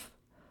myself,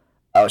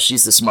 oh,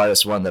 she's the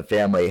smartest one in the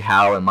family.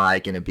 How am I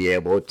going to be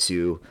able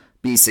to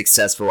be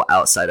successful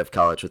outside of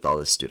college with all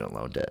this student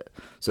loan debt?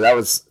 So that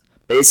was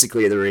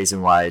basically the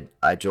reason why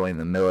I joined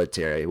the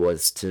military,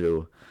 was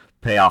to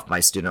pay off my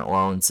student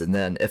loans. And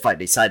then if I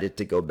decided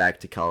to go back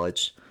to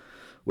college,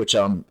 which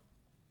I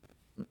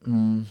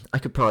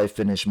could probably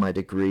finish my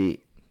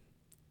degree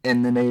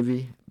in the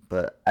Navy,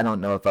 but I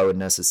don't know if I would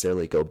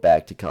necessarily go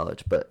back to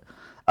college. But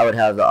I would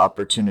have the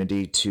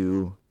opportunity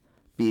to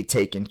be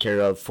taken care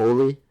of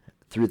fully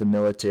through the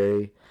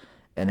military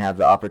and have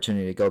the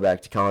opportunity to go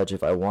back to college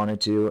if I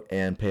wanted to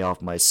and pay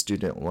off my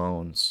student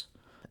loans.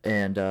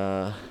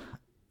 And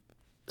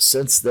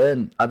since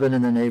then, I've been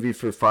in the Navy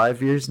for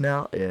 5 years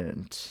now,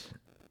 and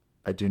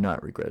I do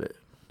not regret it.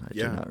 I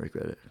do not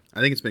regret it.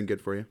 I think it's been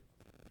good for you.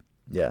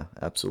 Yeah,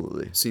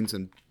 absolutely. Seen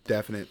some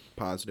definite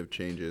positive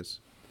changes.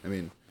 I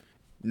mean,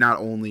 not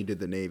only did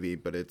the Navy,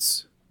 but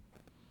it's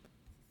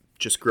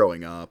just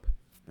growing up.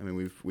 I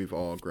mean, we've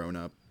all grown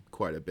up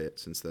quite a bit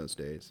since those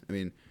days. I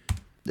mean,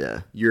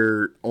 Yeah.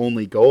 your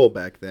only goal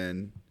back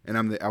then, and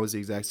I was the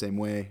exact same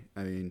way.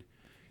 I mean,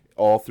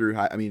 all through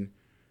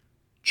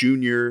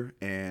junior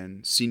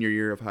and senior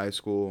year of high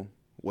school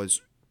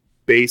was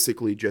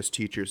basically just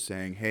teachers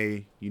saying,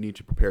 "Hey, you need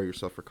to prepare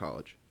yourself for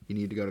college. You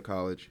need to go to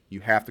college. You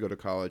have to go to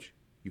college.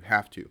 You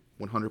have to,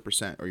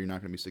 100%, or you're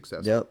not going to be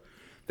successful."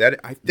 Yep.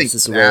 I think This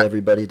is the way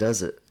everybody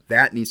does it.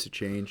 that needs to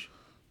change.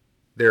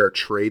 There are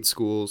trade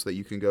schools that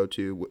you can go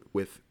to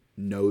with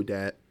no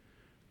debt.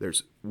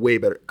 There's way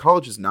better.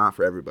 College is not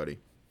for everybody.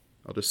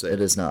 I'll just say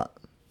It is not.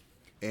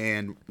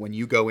 And when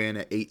you go in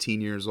at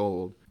 18 years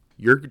old,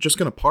 you're just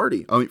going to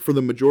party. I mean, for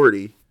the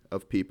majority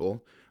of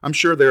people. I'm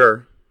sure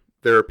there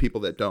are people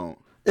that don't.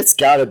 It's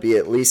got to be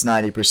at least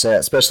 90%,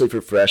 especially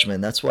for freshmen.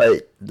 That's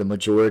why the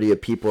majority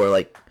of people are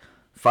like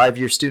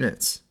 5-year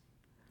students.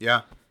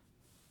 Yeah.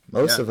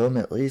 Most Yeah. of them,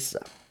 at least.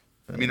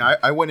 I mean,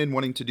 I went in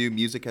wanting to do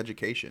music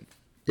education.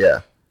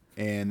 Yeah.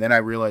 And then I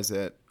realized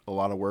that a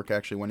lot of work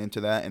actually went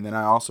into that. And then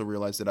I also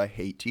realized that I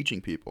hate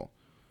teaching people.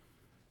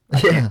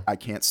 Yeah. I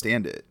can't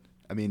stand it.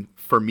 I mean,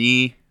 for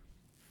me,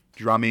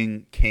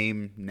 drumming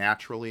came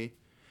naturally,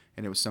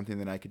 and it was something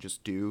that I could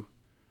just do.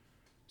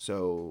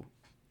 So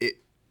it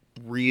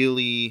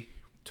really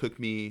took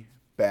me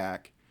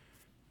back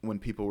when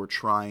people were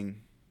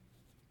trying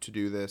to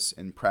do this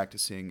and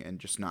practicing and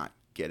just not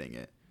getting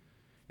it.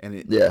 And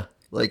it, Yeah.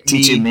 Like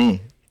teaching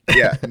me.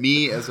 yeah,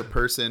 me as a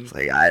person,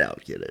 Like, I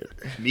don't get it.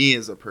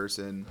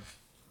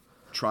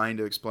 trying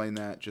to explain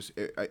that,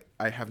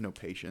 I have no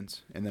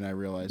patience. And then I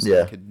realized Yeah.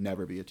 that I could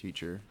never be a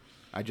teacher.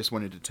 I just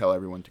wanted to tell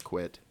everyone to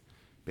quit,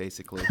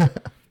 basically.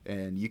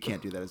 And you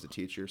can't do that as a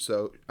teacher.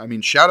 So, I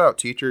mean, shout out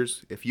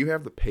teachers. If you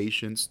have the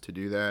patience to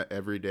do that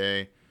every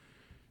day,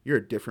 you're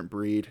a different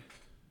breed.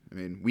 I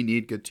mean, we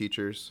need good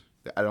teachers.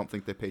 I don't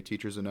think they pay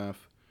teachers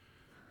enough.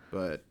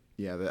 But,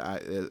 yeah,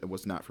 it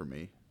was not for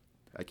me.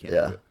 I can't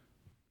Yeah. do it.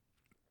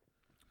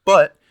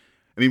 But,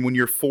 I mean, when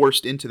you're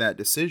forced into that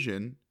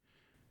decision,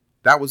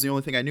 that was the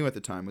only thing I knew at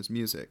the time was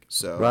music.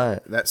 So Right.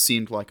 that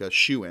seemed like a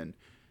shoo-in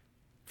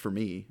for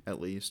me, at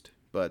least.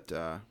 But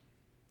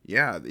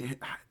yeah,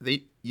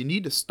 you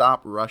need to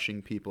stop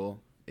rushing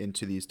people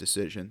into these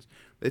decisions.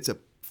 It's a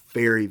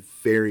very,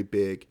 very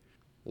big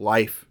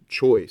life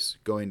choice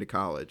going to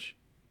college,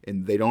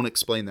 and they don't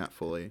explain that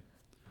fully.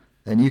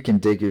 And you can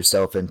dig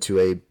yourself into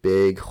a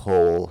big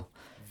hole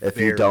if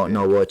you Very don't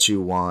know big. what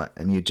you want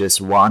and you just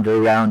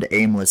wander around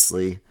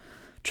aimlessly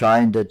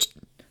trying to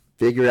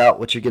figure out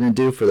what you're going to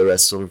do for the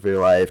rest of your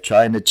life,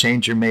 trying to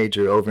change your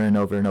major over and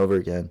over and over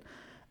again.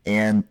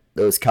 And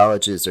those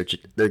colleges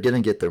they're going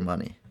to get their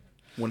money.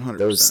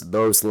 100%.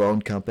 Those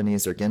loan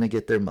companies are going to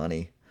get their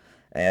money,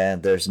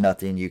 and there's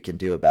nothing you can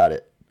do about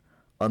it.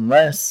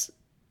 Unless,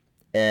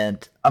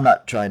 and I'm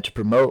not trying to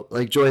promote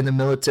like join the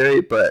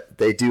military, but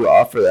they do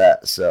offer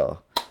that.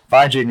 So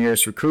find your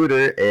nearest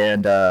recruiter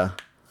and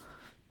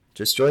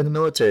just join the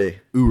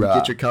military. Hoorah.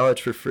 Get your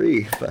college for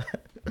free. But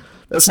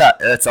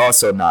that's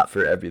also not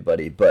for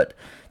everybody, but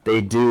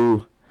they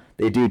do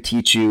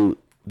teach you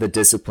the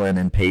discipline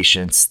and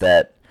patience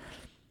that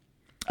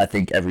I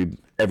think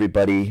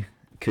everybody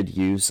could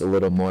use a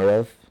little more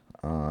of.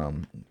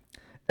 And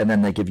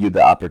then they give you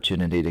the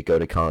opportunity to go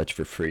to college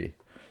for free.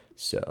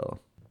 So,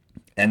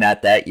 and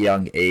at that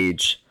young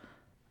age,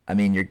 I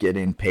mean, you're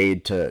getting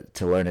paid to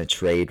learn a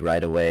trade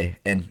right away.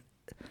 And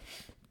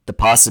the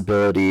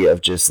possibility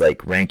of just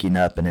like ranking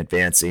up and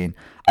advancing,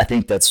 I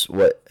think that's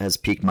what has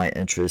piqued my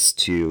interest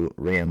to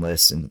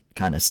re-enlist and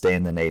kind of stay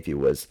in the Navy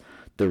was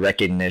the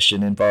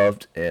recognition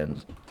involved.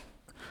 And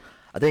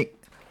I think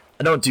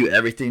I don't do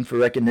everything for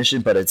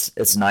recognition, but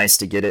it's nice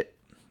to get it.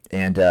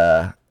 And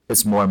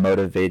it's more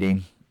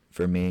motivating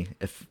for me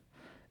if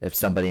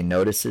somebody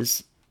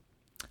notices.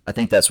 I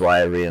think that's why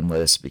I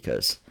re-enlist,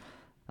 because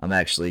I'm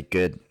actually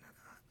good.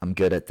 I'm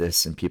good at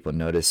this and people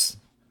notice.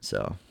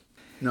 So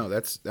No,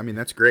 that's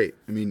great.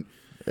 I mean,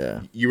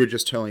 yeah. you were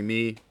just telling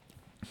me,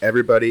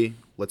 everybody,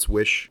 let's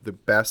wish the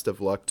best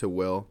of luck to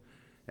Will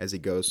as he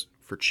goes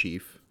for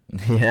chief.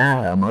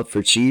 Yeah, I'm up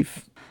for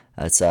chief.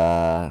 That's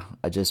I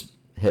just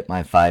hit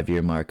my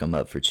 5-year mark. I'm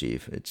up for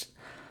chief.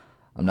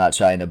 I'm not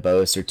trying to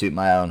boast or toot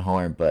my own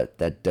horn, but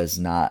that does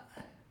not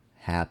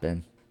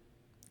happen.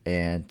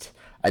 And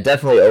I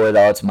definitely owe it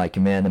all to my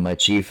command and my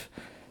chief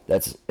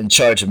that's in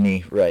charge of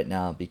me right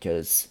now,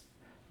 because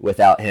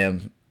without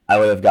him, I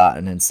would have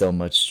gotten in so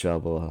much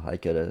trouble. I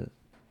could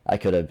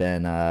have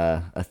been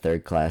a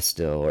third class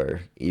still,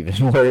 or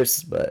even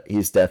worse. But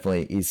he's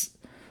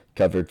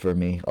covered for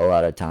me a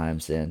lot of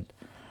times, and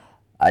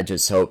I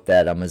just hope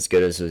that I'm as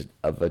good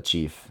of a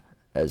chief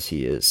as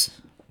he is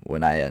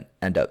when I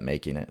end up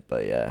making it.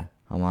 But yeah,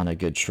 I'm on a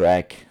good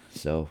track.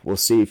 So we'll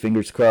see.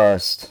 Fingers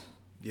crossed.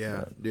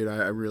 Yeah, dude,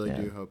 I really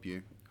Yeah. do hope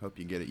you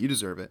get it. You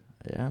deserve it.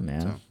 Yeah,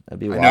 man. So, That'd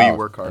be I wild. know you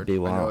work That'd hard. be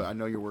wild. I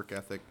know your work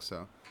ethic,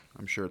 so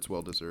I'm sure it's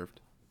well deserved.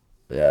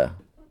 Yeah.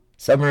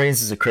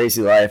 Submarines is a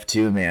crazy life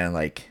too, man.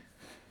 Like,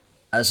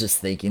 I was just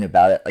thinking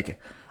about it. Like,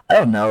 I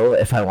don't know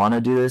if I want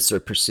to do this or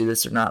pursue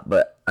this or not,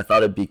 but I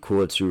thought it'd be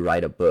cool to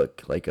write a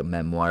book, like a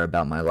memoir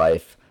about my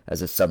life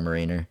as a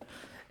submariner.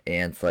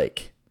 And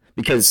like,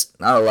 because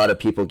not a lot of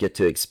people get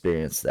to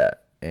experience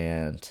that.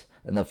 And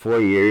in the 4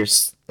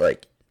 years,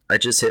 like, I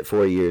just hit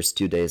 4 years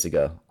 2 days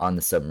ago on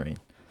the submarine.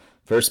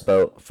 First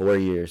boat, 4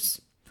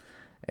 years.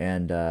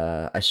 And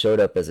I showed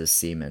up as a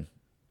seaman.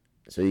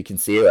 So you can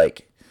see,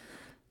 like,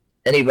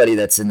 anybody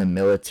that's in the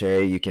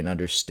military, you can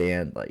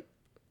understand, like,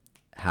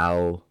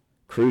 how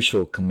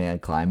crucial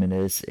command climate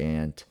is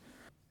and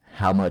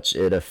how much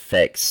it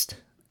affects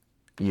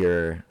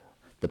the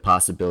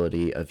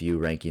possibility of you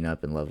ranking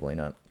up and leveling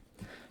up.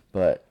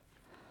 But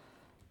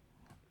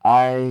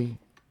I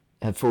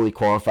have fully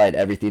qualified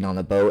everything on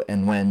the boat,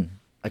 and when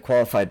I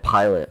qualified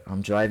pilot,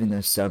 I'm driving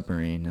this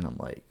submarine and I'm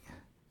like,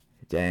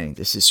 dang,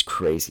 this is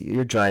crazy.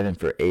 You're driving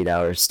for 8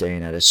 hours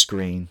staring at a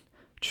screen,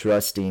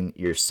 trusting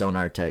your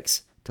sonar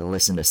techs to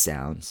listen to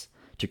sounds,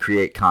 to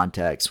create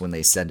contacts when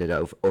they send it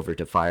over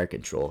to fire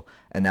control,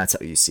 and that's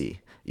how you see.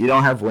 You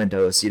don't have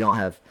windows, you don't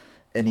have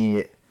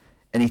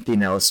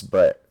anything else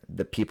but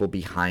the people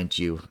behind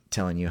you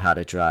telling you how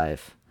to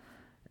drive.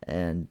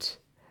 And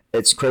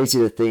it's crazy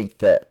to think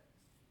that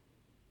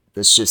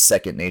it's just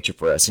second nature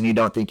for us, and you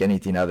don't think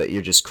anything of it.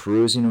 You're just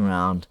cruising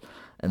around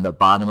in the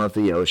bottom of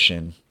the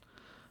ocean,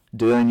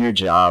 doing your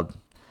job,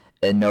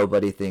 and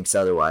nobody thinks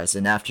otherwise.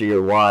 And after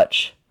your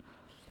watch,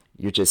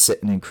 you're just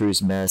sitting in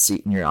cruise mess,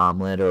 eating your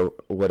omelet or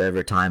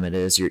whatever time it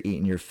is. You're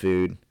eating your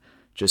food,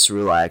 just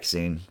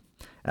relaxing.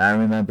 And I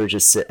remember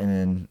just sitting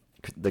in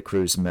the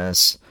cruise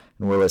mess,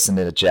 and we're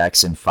listening to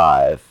Jackson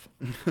 5.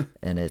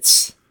 And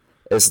it's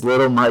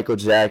little Michael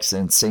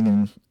Jackson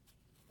singing.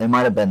 It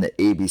might have been the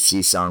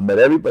ABC song, but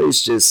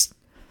everybody's just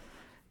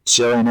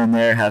chilling in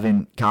there,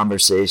 having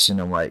conversation.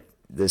 I'm like,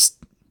 this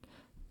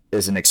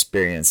is an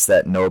experience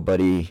that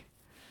nobody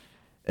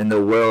in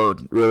the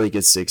world really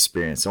gets to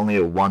experience. Only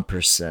a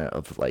 1%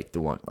 of like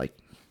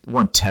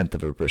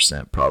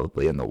 1/10%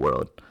 probably in the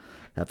world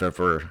have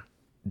ever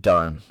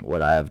done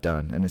what I have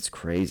done, and it's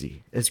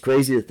crazy. It's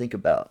crazy to think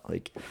about.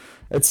 Like,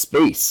 it's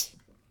space.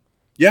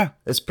 Yeah,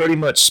 It's pretty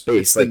much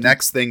space. it's like, the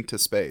next thing to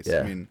space. Yeah.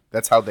 I mean,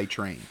 that's how they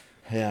train.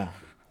 Yeah.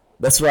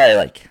 That's why,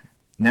 like,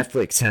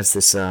 Netflix has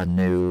this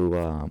new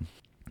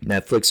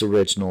Netflix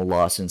original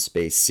Lost in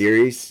Space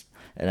series.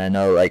 And I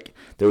know, like,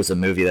 there was a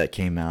movie that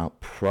came out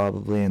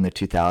probably in the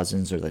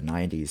 2000s or the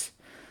 90s.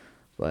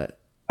 But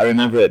I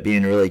remember it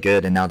being really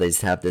good, and now they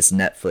just have this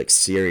Netflix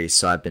series,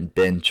 so I've been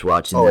binge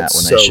watching that it's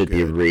when so I should be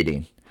good.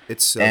 reading.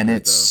 It's so And good,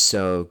 it's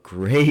though. so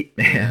great,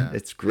 man. Yeah.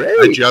 It's great.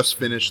 I just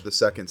finished the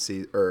second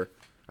season, or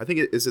I think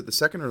is it the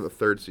second or the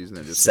third season?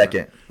 That just came out?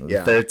 Second. Yeah.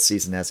 The third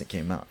season hasn't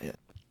came out yet.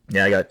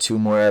 Yeah, I got 2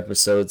 more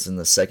episodes in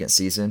the second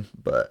season,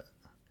 but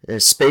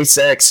there's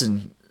SpaceX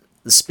and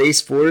the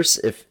Space Force.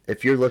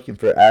 If you're looking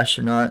for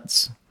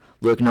astronauts,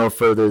 look no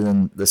further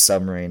than the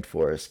submarine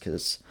force,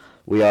 because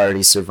we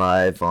already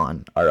survive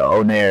on our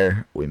own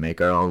air. We make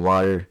our own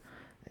water,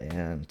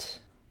 and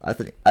I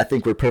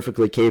think we're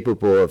perfectly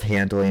capable of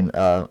handling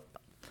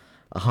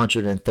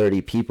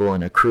 130 people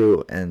in a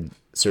crew and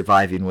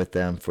surviving with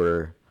them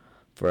for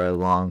a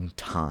long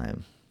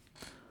time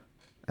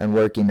and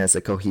working as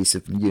a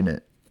cohesive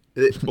unit.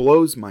 It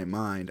blows my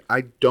mind.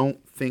 I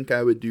don't think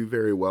I would do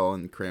very well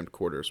in cramped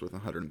quarters with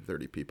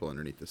 130 people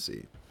underneath the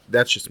sea.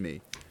 That's just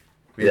me. I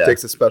mean, Yeah. It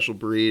takes a special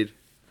breed,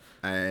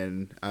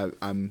 and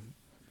I'm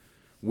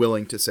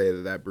willing to say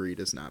that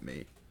breed is not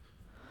me.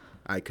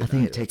 I I could.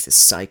 think not it do takes a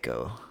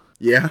psycho.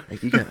 Yeah.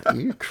 Like,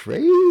 you're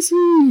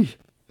crazy.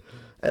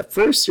 At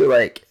first, you're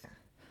like,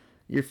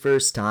 your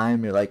first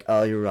time, you're like,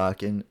 oh, you're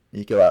rocking.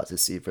 You go out to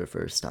sea for the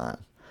first time.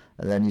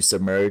 And then you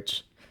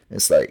submerge.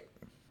 It's like,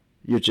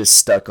 you're just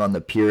stuck on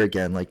the pier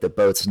again. Like, the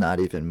boat's not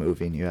even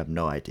moving. You have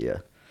no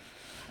idea.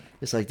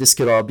 It's like, this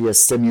could all be a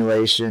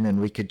simulation, and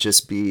we could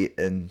just be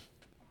in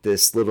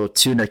this little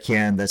tuna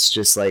can that's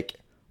just like,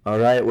 all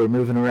right, we're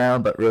moving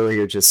around, but really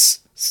you're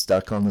just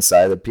stuck on the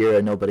side of the pier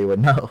and nobody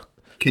would know.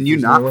 Can you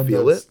There's not no one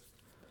feel knows. it?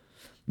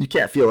 You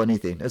can't feel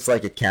anything. It's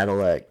like a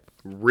Cadillac.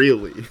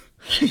 Really?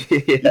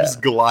 Yeah.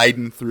 Just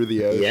gliding through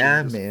the ocean,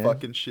 Yeah, just man.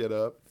 fucking shit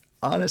up.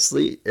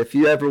 Honestly, if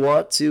you ever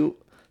want to,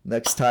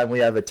 next time we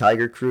have a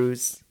Tiger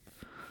Cruise,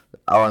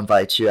 I'll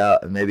invite you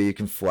out, and maybe you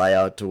can fly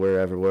out to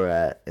wherever we're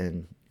at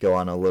and go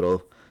on a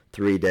little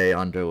 3-day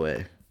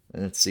underway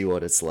and see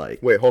what it's like.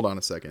 Wait, hold on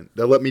a second.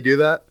 They'll let me do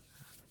that?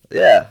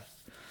 Yeah.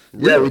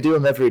 Yeah, Really? we do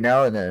them every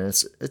now and then.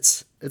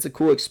 It's a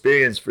cool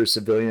experience for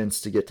civilians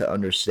to get to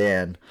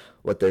understand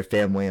what their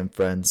family and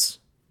friends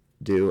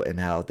do and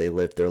how they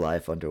live their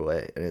life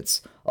underway. And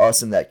it's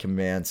awesome that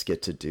commands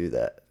get to do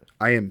that.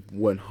 I am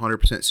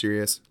 100%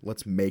 serious.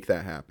 Let's make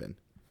that happen.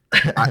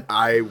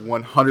 I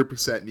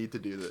 100% need to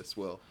do this,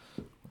 Will.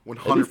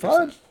 100%. It'd be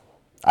fun.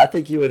 I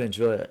think you would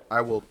enjoy it. I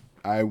will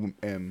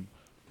am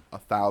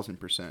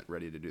 1,000%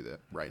 ready to do that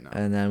right now.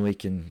 And then we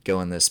can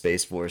go in the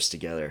Space Force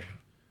together.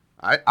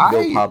 I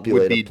populate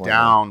would a be planet.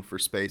 down for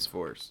Space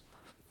Force.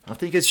 I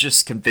think it's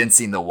just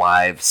convincing the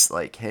wives,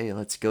 like, hey,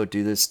 let's go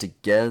do this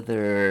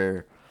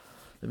together.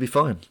 It'd be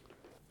fun.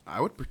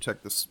 I would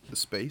protect the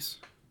space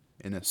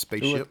in a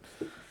spaceship.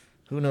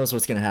 Who knows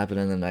what's going to happen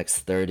in the next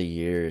 30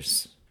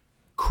 years?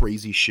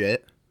 Crazy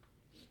shit.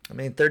 I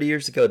mean, 30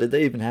 years ago, did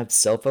they even have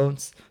cell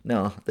phones?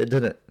 No, they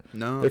didn't.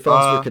 No. Their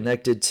phones were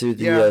connected to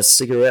the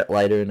cigarette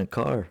lighter in a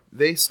car.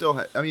 They still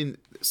had. I mean,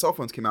 cell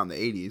phones came out in the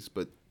 80s,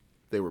 but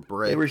they were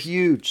brick. They were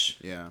huge.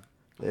 Yeah.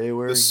 They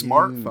were The huge.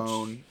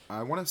 smartphone,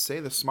 I want to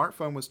say the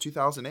smartphone was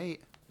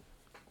 2008.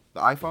 The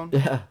iPhone?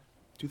 Yeah.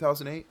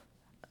 2008?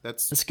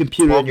 That's It's a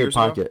computer 12 in your years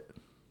ago? pocket.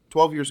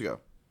 12 years ago.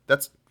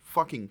 That's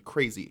fucking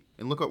crazy.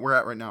 And look what we're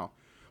at right now.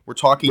 We're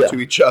talking Yeah. to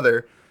each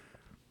other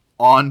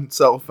on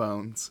cell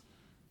phones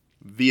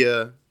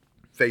via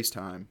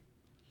FaceTime.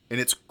 And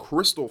it's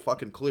crystal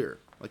fucking clear.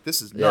 Like,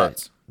 this is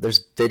nuts.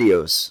 There's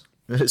videos.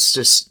 It's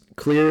just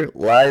clear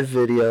live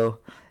video,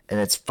 and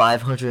it's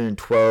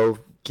 512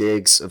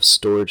 gigs of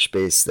storage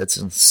space. That's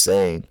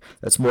insane.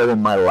 That's more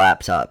than my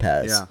laptop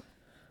has. Yeah.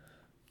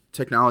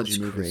 Technology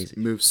It's crazy.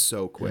 moves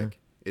so quick.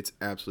 It's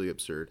absolutely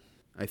absurd.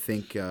 I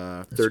think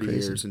 30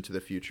 crazy. years into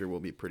the future will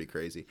be pretty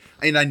crazy.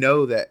 And I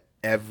know that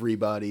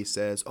everybody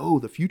says, oh,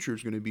 the future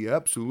is going to be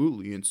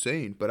absolutely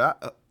insane.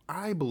 But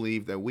I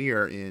believe that we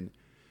are in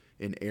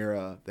an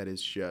era that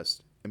is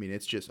just, I mean,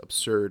 it's just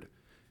absurd.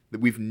 That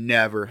we've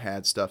never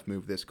had stuff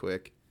move this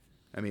quick.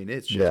 I mean,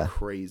 it's just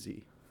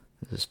crazy.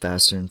 It's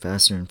faster and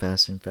faster and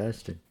faster and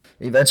faster.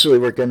 Eventually,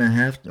 we're gonna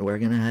have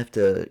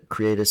to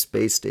create a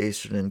space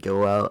station and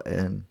go out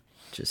and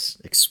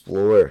just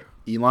explore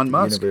Elon the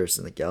Musk, universe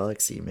and the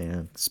galaxy,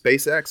 man.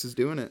 SpaceX is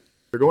doing it.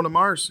 They're going to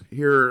Mars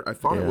here. I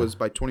thought it Yeah. was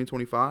by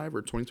 2025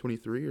 or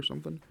 2023 or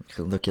something. I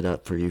can look it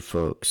up for you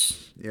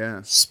folks.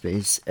 Yeah,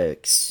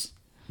 SpaceX.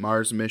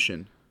 Mars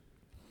mission.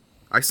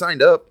 I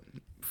signed up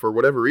for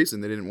whatever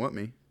reason. They didn't want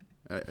me.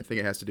 I think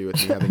it has to do with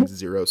me having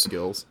zero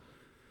skills.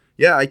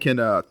 Yeah, I can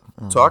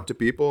talk to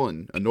people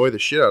and annoy the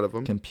shit out of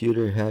them.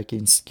 Computer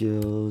hacking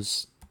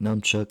skills,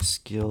 nunchuck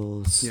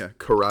skills. Yeah,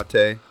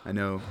 karate. I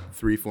know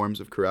 3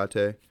 forms of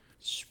karate.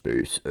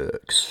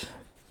 SpaceX.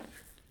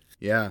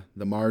 Yeah,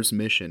 the Mars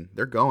mission.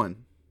 They're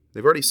going.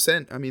 They've already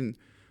sent. I mean,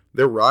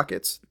 their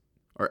rockets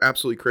are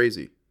absolutely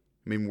crazy.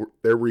 I mean,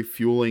 they're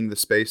refueling the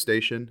space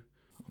station.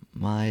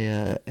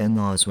 My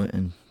in-laws went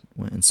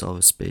and saw a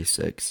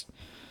SpaceX.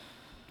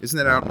 Isn't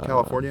that out in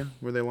California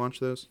where they launch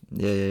those?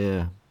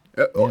 Yeah.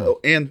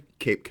 And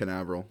Cape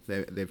Canaveral.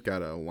 They've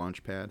got a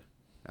launch pad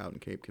out in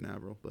Cape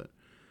Canaveral, but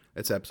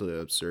it's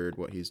absolutely absurd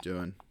what he's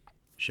doing.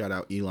 Shout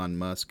out Elon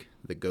Musk,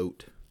 the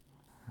GOAT.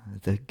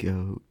 The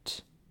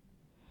GOAT.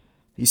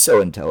 He's so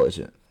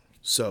intelligent.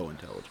 So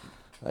intelligent.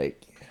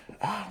 Like,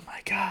 oh my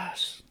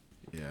gosh.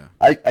 Yeah.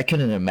 I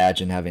couldn't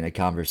imagine having a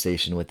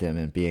conversation with him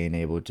and being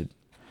able to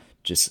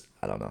just,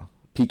 I don't know,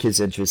 pique his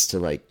interest to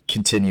like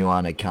continue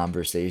on a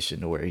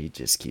conversation where he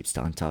just keeps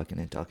on talking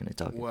and talking and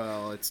talking.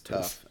 Well, it's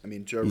tough. I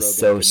mean, Joe Rogan. He's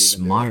so couldn't even do it.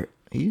 smart.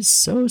 He's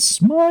so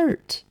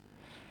smart.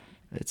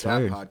 It's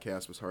That hard.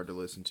 podcast was hard to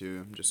listen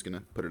to. I'm just going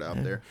to put it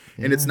out there.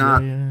 And it's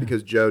not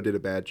because Joe did a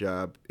bad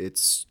job.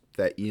 It's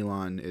that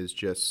Elon is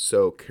just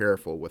so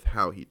careful with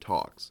how he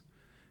talks.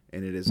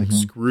 And it is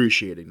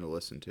excruciating to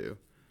listen to.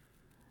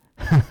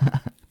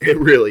 It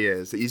really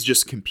is. He's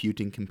just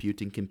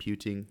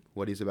computing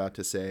what he's about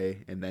to say,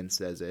 and then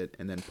says it,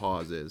 and then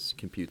pauses,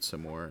 computes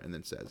some more, and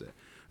then says it.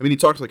 I mean, he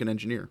talks like an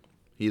engineer.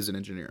 He is an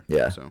engineer.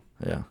 Yeah. So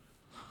Yeah.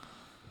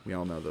 we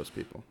all know those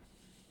people.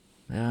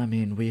 Yeah, I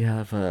mean, we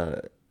have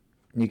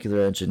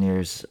nuclear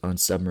engineers on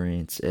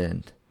submarines,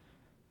 and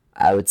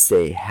I would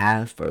say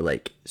half are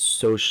like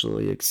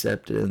socially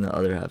accepted, and the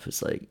other half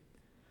is like,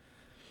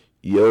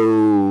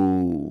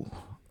 yo,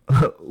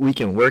 we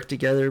can work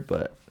together,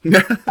 but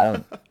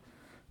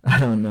I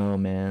don't know,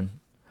 man.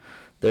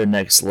 They're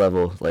next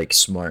level, like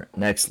smart,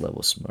 next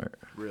level smart.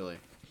 Really?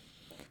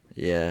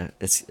 Yeah,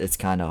 it's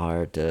kind of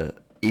hard to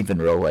even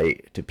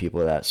relate to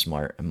people that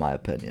smart, in my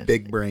opinion.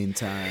 Big brain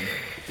time.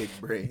 Big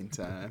brain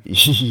time.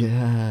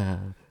 Yeah.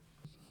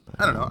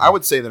 I don't know. I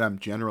would say that I'm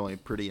generally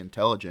pretty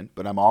intelligent,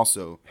 but I'm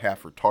also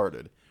half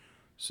retarded.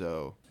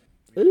 So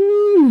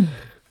Ooh.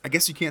 I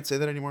guess you can't say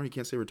that anymore. You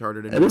can't say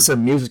retarded It anymore. is a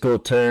musical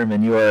term,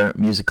 and you are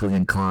musically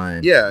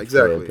inclined. Yeah, for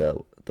exactly.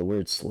 The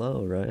word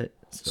slow, right?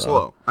 So,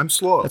 Slow. I'm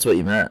slow. That's what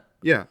you meant.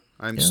 Yeah,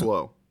 I'm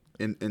slow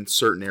in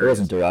certain It areas.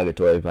 wasn't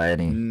derogatory by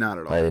any Not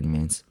at all. by any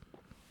means.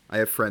 I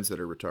have friends that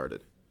are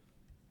retarded.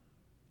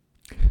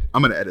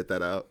 I'm gonna edit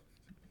that out.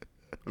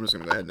 I'm just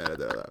gonna go ahead and edit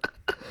that out.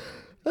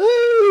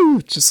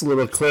 Ooh, just a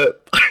little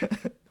clip.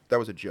 That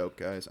was a joke,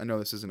 guys. I know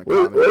this isn't a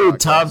What comedy did podcast.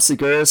 Tom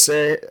Segura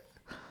say?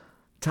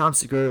 Tom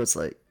Segura was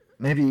like,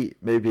 maybe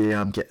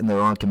I'm getting the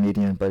wrong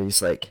comedian, but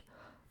he's like,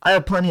 I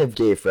have plenty of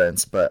gay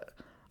friends, but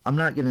I'm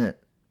not gonna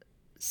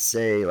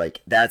say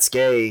like that's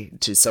gay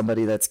to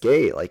somebody that's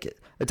gay. Like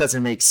it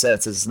doesn't make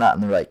sense. It's not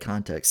in the right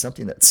context.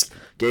 Something that's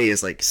gay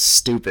is like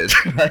stupid,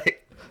 right?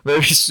 Maybe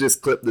we should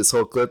just clip this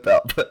whole clip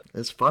out. But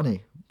it's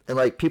funny, and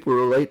like people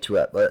relate to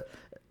it. But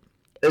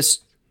it's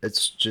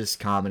just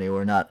comedy.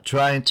 We're not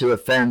trying to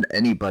offend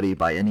anybody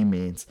by any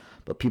means,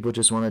 but people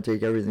just want to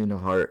take everything to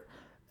heart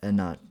and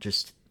not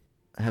just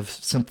have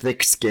some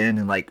thick skin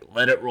and like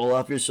let it roll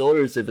off your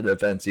shoulders if it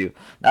offends you.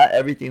 Not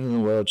everything in the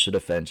world should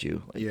offend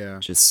you. Like, Yeah.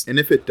 just And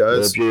if it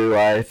does, live your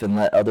life and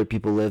let other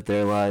people live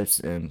their lives,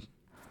 and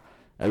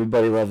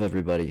everybody love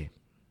everybody.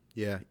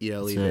 yeah,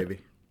 ELE, That's it. baby.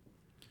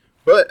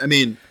 But, I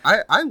mean,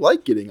 I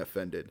like getting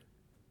offended.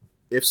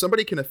 If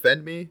somebody can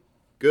offend me,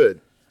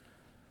 good.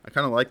 I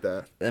kind of like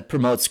that. That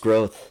promotes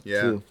growth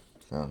Yeah. too.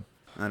 So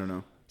I don't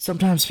know.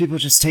 sometimes people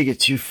just take it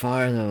too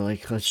far though.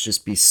 Like, let's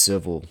just be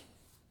civil.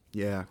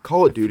 Yeah,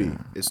 Call of Duty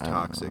is I don't know,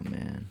 toxic.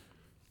 man.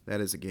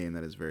 That is a game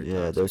that is very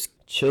Yeah, toxic. there's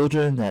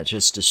children that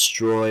just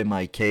destroy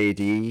my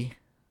KD.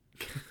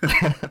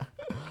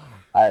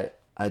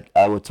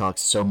 I would talk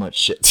so much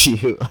shit to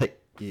you. Like,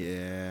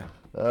 Yeah.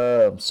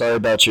 I'm sorry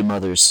about your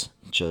mother's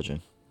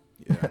children.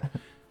 Yeah.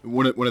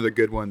 One of the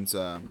good ones.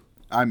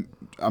 I'm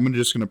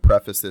just gonna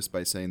preface this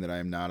by saying that I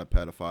am not a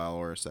pedophile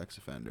or a sex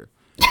offender,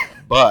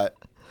 but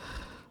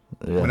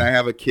Yeah. when I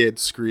have a kid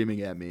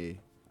screaming at me,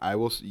 I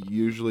will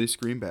usually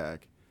scream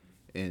back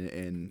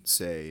and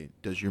say,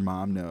 "Does your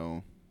mom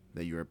know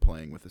that you are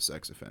playing with a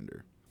sex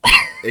offender?"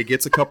 It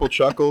gets a couple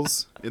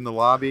chuckles in the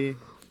lobby,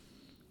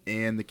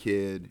 and the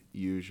kid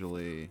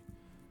usually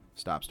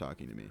stops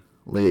talking to me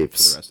for the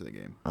Leaves. rest of the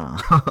game.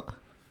 Oh.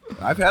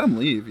 I've had him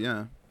leave,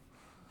 yeah.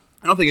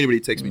 I don't think anybody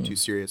takes me too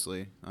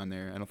seriously on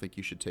there. I don't think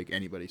you should take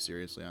anybody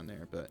seriously on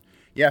there. But,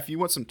 yeah, if you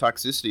want some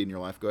toxicity in your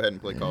life, go ahead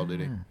and play Call of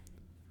Duty.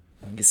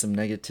 Get some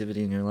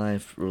negativity in your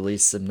life.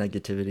 Release some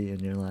negativity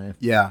in your life.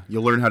 Yeah,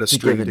 you'll learn how to Give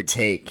string and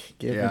take.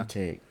 Give Yeah. and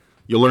take.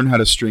 You'll learn how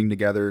to string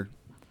together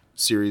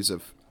series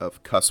of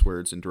cuss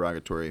words and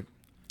derogatory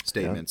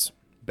statements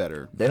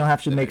better. They don't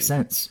have to than make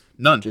anything. sense.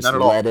 None, Just not at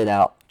all. let it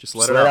out. Just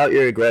let it out. out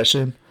your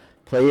aggression.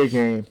 Play your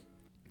game.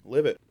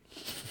 Live it.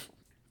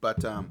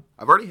 But I've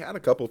already had a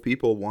couple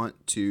people want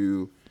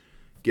to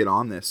get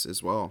on this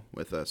as well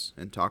with us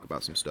and talk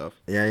about some stuff.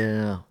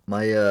 Yeah.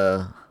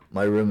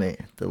 My roommate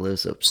that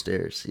lives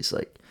upstairs, he's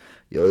like,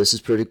 yo, this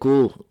is pretty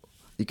cool.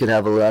 You could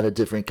have a lot of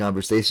different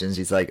conversations.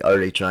 He's like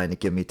already trying to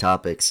give me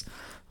topics.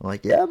 I'm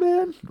like, yeah,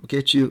 man, we'll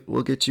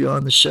get you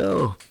on the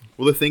show.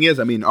 Well, the thing is,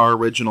 I mean, our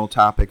original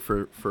topic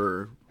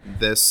for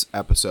this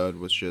episode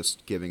was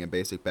just giving a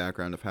basic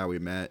background of how we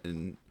met,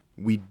 and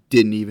we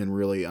didn't even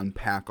really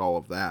unpack all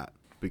of that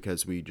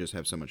because we just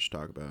have so much to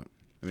talk about.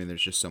 I mean,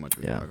 there's just so much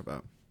we can Yeah. talk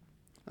about.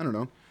 I don't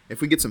know. If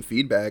we get some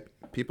feedback,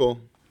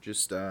 people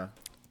just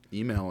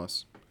email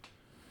us.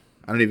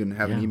 I don't even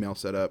have an Yeah. email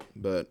set up,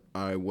 but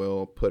I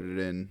will put it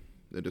in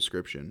the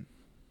description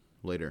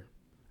later.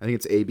 I think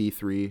it's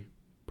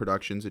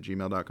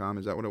ab3productions@gmail.com.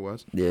 Is that what it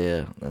was?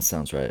 Yeah, that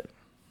sounds right.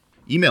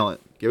 Email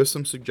it. Give us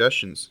some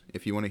suggestions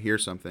if you want to hear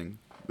something.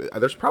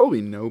 There's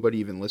probably nobody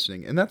even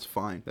listening, and that's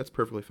fine. That's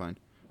perfectly fine.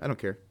 I don't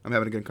care. I'm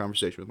having a good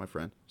conversation with my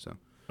friend. So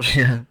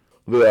Yeah.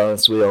 To be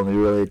honest, we only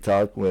really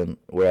talk when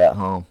we're at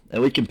home,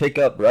 and we can pick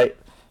up right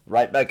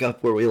back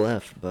up where we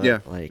left. But Yeah.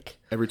 like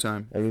every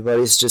time,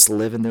 everybody's just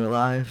living their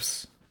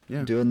lives,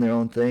 Yeah. doing their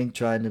own thing,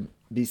 trying to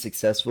be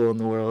successful in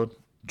the world,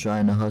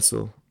 trying to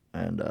hustle,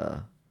 and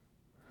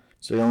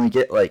so we only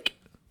get like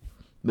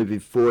maybe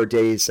 4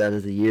 days out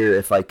of the year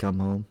if I come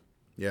home,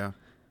 yeah,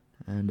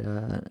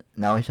 and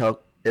now we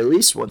talk at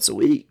least once a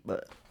week,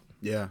 but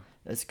yeah,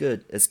 it's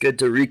good. It's good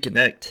to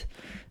reconnect.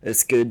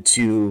 It's good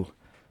to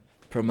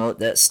promote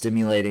that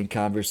stimulating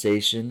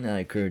conversation. I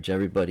encourage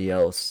everybody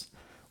else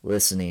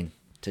listening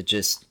to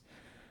just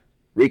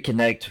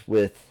reconnect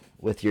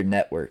with your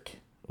network.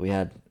 We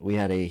had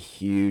a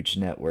huge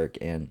network,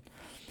 and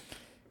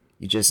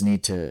you just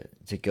need to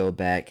go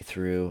back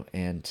through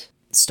and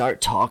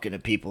start talking to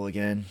people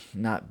again.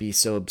 Not be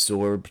so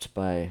absorbed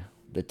by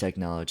the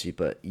technology,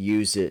 but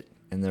use it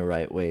in the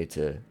right way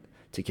to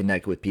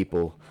connect with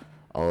people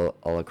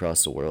all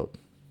across the world.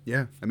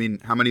 yeah. I mean,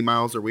 how many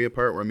miles are we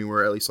apart? I mean,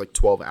 we're at least like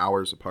 12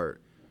 hours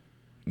apart.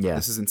 Yeah.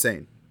 This is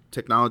insane.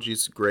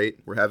 Technology's great.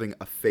 We're having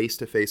a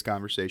face-to-face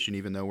conversation,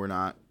 even though we're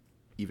not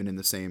even in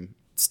the same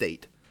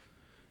state.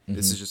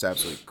 This is just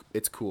absolutely,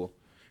 it's cool.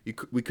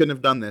 We couldn't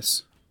have done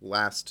this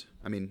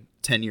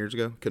 10 years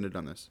ago. Couldn't have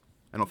done this.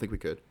 I don't think we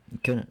could. You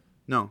couldn't.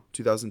 No,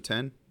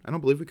 2010. I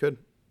don't believe we could.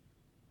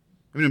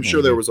 I mean, I'm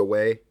sure there was a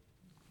way,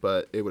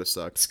 but it would have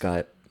sucked.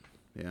 Skype.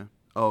 Yeah.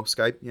 Oh,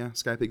 Skype. Yeah,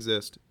 Skype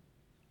exists.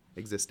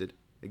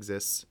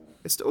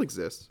 It still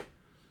exists.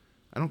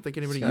 I don't think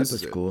anybody Skype uses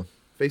was it. cool.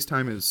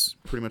 FaceTime is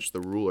pretty much the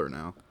ruler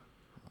now.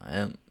 I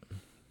am.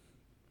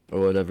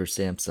 Or whatever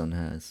Samsung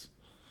has.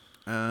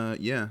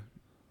 Yeah.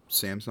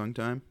 Samsung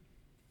time.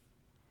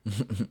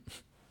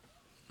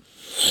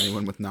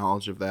 Anyone with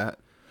knowledge of that,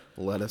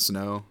 let us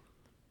know.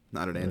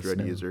 Not an Let us Android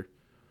know. user.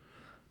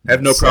 I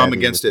have no problem savvy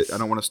against with it. this- I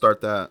don't want to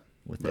start that.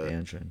 With but the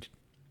Android.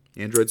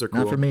 Androids are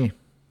cool. Not for me.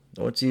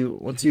 Once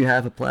you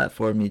have a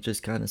platform, you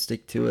just kind of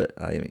stick to it.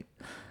 I mean,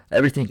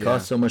 everything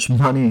costs so much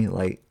money.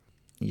 Like,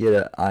 you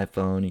get an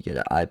iPhone, you get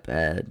an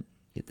iPad,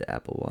 you get the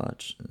Apple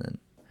Watch, and then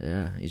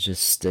Yeah, you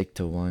just stick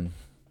to one.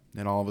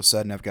 Then all of a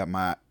sudden, I've got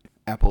my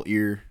Apple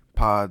ear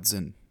pods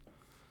and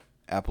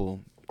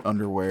Apple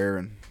underwear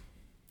and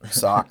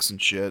socks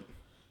and shit.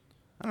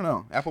 I don't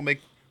know. I'm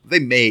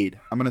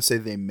going to say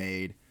they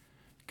made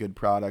good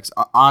products.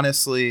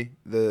 Honestly,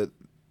 the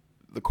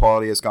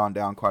quality has gone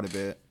down quite a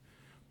bit.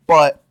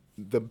 But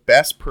the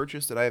best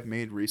purchase that I have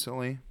made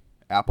recently,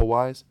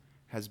 Apple-wise,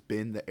 has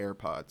been the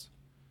AirPods.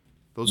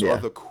 Those Yeah.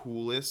 are the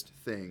coolest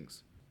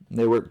things.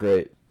 They work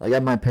great. I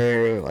got my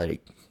pair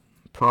like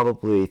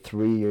probably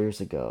 3 years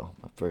ago,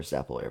 my first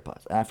Apple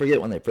AirPods. And I forget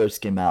when they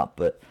first came out,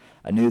 but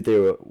I knew they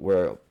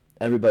were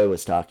everybody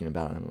was talking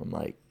about them. I'm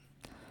like,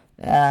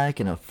 I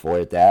can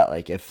afford that.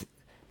 Like if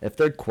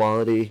they're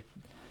quality,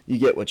 you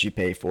get what you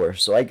pay for.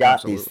 So I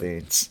got these Absolutely.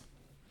 things,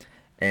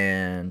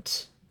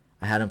 and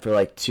I had them for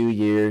like 2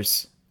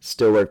 years.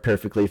 Still work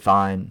perfectly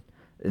fine.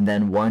 And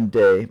then one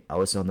day I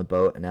was on the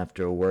boat, and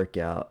after a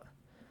workout,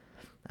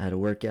 I had a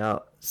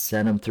workout,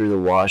 sent them through the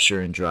washer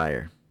and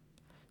dryer.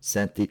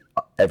 Sent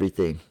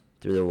everything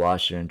through the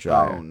washer and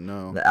dryer. Oh,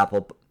 no. The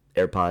Apple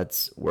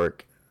AirPods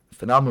work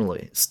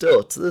phenomenally.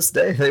 Still, to this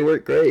day, they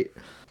work great.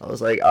 I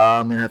was like,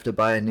 I'm going to have to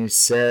buy a new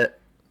set.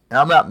 And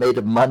I'm not made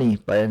of money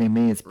by any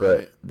means, but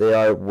Right. they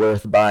are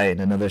worth buying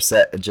another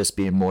set and just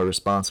being more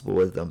responsible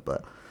with them.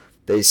 But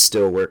they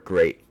still work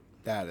great.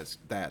 That's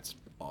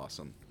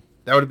awesome.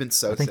 That would have been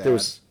so I think sad. there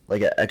was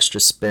like an extra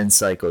spin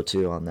cycle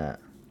too on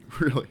that.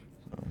 Really?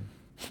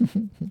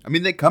 I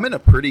mean, they come in a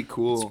pretty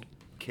cool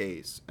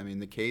case. I mean,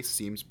 the case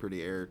seems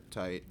pretty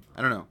airtight.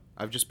 I don't know.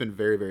 I've just been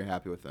very, very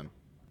happy with them.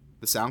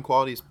 The sound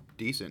quality is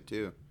decent,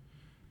 too.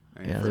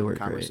 I mean, Yeah, for they work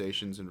great.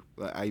 conversations, and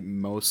I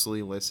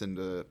mostly listen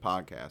to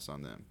podcasts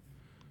on them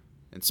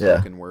and Yeah.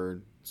 spoken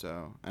word.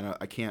 So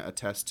I can't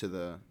attest to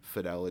the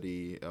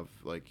fidelity of,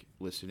 like,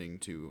 listening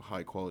to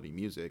high-quality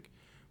music.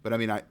 But, I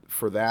mean,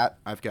 for that,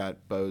 I've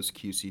got Bose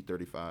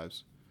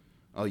QC35s.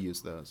 I'll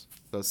use those.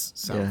 Those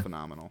sound Yeah.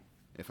 phenomenal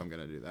if I'm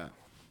going to do that.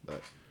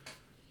 But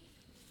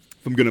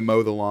if I'm going to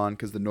mow the lawn,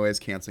 because the noise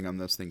canceling on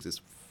those things is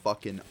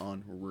fucking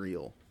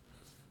unreal.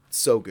 It's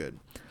so good.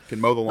 Can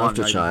mow the lawn have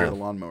to and not even try hear the 'em.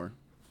 lawnmower.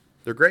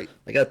 They're great.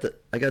 I got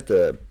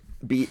the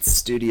Beats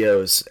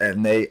Studios,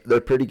 and they're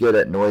pretty good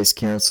at noise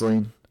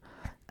canceling,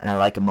 and I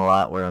like them a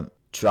lot. Where I'm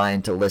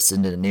trying to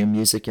listen to new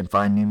music and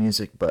find new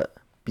music, but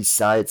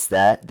besides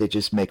that, they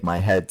just make my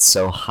head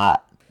so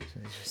hot.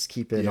 They just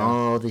keep in Yeah.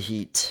 all the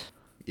heat.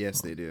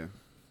 Yes, they do.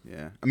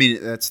 Yeah. I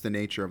mean, that's the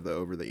nature of the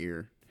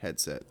over-the-ear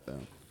headset,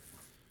 though.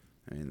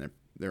 I mean,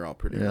 they're all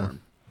pretty Yeah.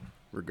 warm,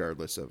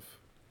 regardless of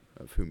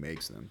who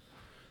makes them.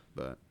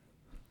 But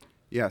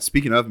yeah,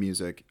 speaking of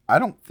music, I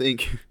don't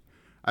think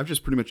I've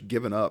just pretty much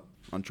given up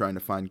on trying to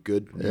find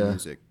good new Yeah.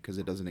 music because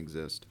it doesn't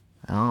exist.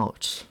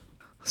 Ouch.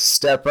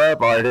 Step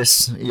up,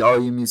 artists.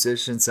 All you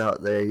musicians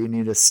out there, you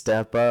need to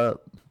step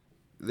up.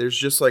 There's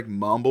just like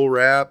mumble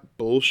rap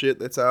bullshit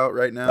that's out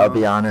right now. I'll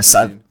be honest,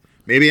 I mean,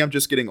 maybe I'm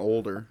just getting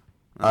older.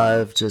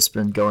 I've just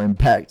been going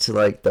back to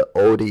like the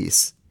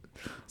oldies.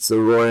 So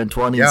Roaring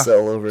Twenties Yeah,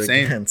 all over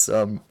same. again.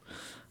 So I'm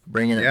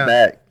bringing it Yeah.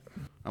 back.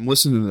 I'm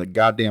listening to the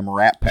goddamn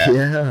Rat Pack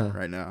Yeah.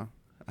 right now.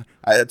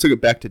 I took it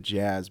back to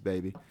jazz,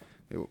 baby.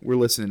 We're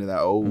listening to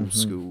that old Mm-hmm.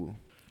 school.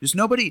 Just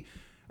nobody.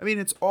 I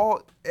mean,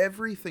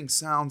 everything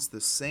sounds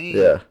the same.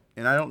 Yeah.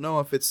 And I don't know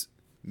if it's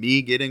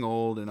me getting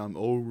old and I'm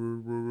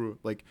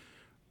like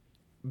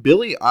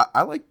Billy.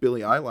 I like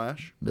Billie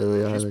Eilish. Billie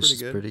She's Eilish pretty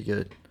is good. pretty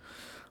good.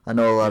 I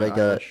know a lot Billie of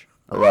guys. Eilish.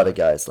 A lot of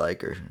guys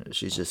like her.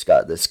 She's just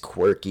got this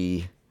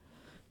quirky,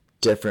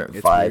 different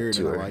It's vibe weird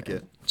to and her. I like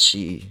it.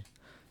 She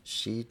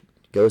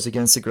goes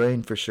against the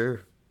grain for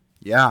sure.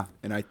 Yeah,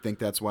 and I think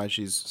that's why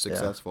she's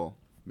successful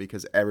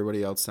because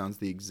everybody else sounds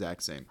the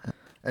exact same.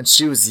 And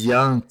she was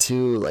young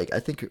too. Like I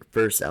think her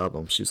first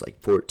album, she was like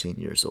 14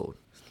 years old,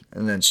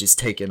 and then she's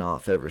taken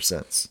off ever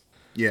since.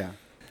 Yeah.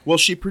 Well,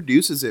 she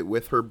produces it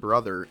with her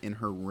brother in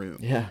her room.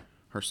 Yeah.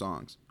 Her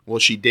songs. Well,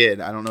 she did.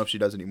 I don't know if she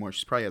does anymore.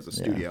 She probably has a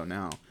studio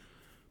now.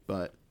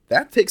 But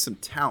that takes some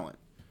talent.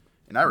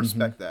 And I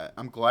respect that.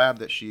 I'm glad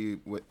that she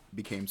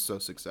became so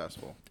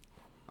successful,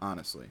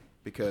 honestly,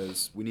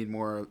 because we need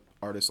more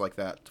artists like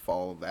that to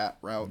follow that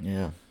route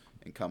Yeah.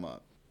 and come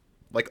up.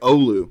 Like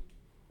Olu.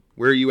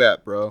 Where are you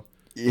at, bro?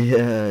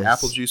 Yes.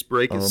 Apple Juice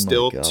Break Oh is my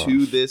still, gosh.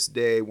 to this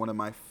day, one of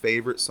my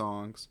favorite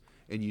songs.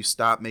 And you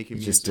stop making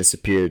It music. just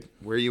disappeared.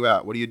 Where are you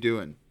at? What are you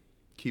doing?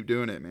 Keep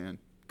doing it, man.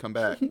 Come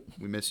back.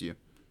 We miss you.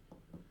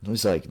 It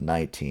was like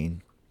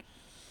 9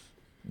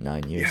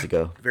 years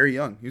ago. Very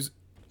young. He was,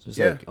 It was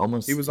yeah, like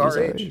almost. he was our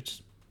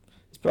age.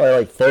 He's probably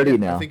like 30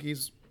 now. I think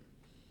he's,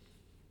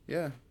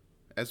 yeah,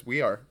 as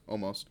we are,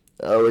 almost.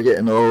 Oh, we're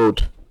getting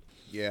old.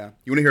 Yeah.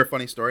 You want to hear a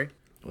funny story?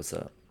 What's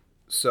up?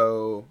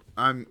 So,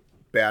 I'm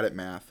bad at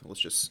math. Let's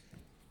just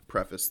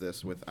preface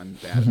this with I'm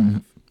bad at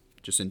math,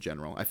 just in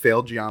general. I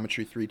failed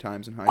geometry 3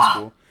 times in high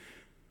school.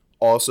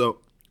 Also,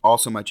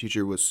 my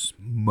teacher was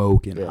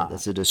smoking Yeah, hot.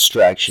 that's a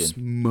distraction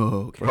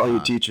Smoking for all you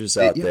hot. teachers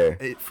out Yeah,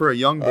 there. for a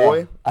young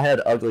boy, I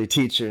had ugly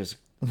teachers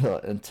the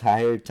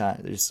entire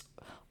time. There's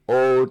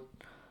old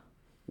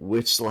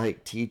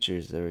witch-like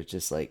teachers that were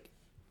just like,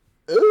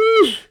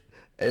 "Ugh,"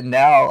 And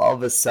now all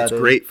of a It's sudden,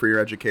 great for your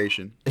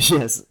education.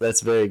 yes,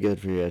 that's very good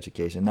for your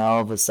education. Now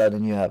all of a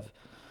sudden you have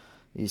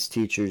these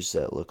teachers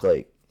that look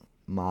like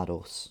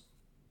models.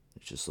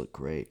 They just look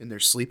great. And they're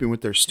sleeping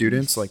with their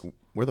students. Like,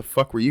 where the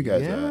fuck were you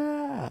guys at?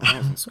 Yeah. I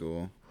was in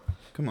school.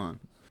 Come on.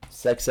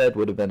 Sex ed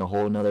would have been a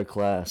whole nother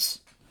class.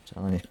 I'm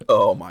telling you.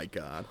 Oh my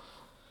god.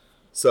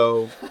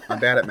 So I'm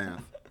bad at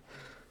math.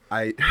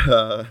 I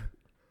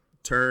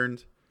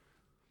turned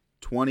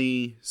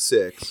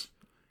 26,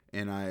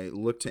 and I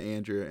look to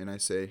Andrea and I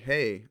say,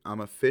 "Hey, I'm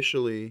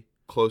officially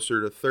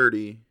closer to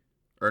 30."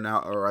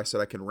 Or I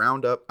said I can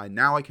round up. I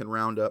can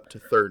round up to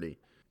 30,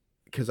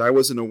 because I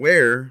wasn't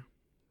aware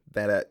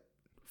that at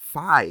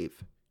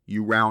 5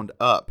 you round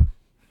up.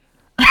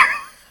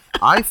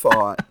 I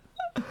thought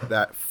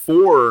that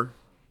 4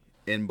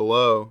 and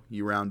below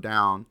you round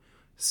down,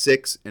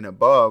 6 and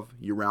above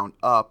you round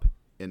up,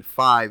 and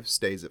 5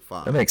 stays at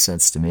 5. That makes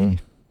sense to me.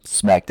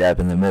 Smack dab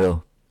in the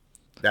middle.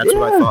 That's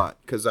what I Yeah. thought.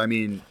 Because, I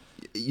mean,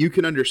 you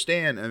can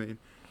understand. I mean,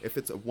 if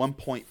it's a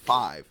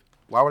 1.5,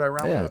 why would I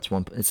round Yeah,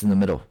 up? it's in the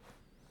middle.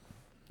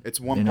 It's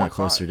You're 1.5. not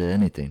closer to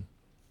anything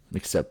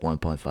except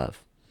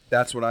 1.5.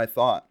 That's what I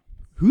thought.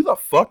 Who the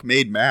fuck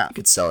made math? You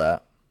could sell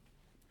that.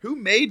 Who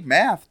made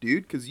math,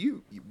 dude? Because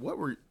you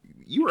were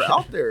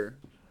out there.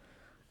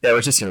 Yeah,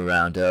 we're just gonna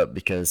round up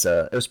because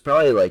it was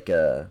probably like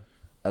a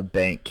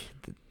bank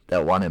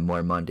that wanted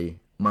more money,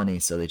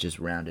 so they just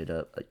rounded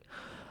up. Like,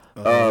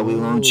 we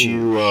loaned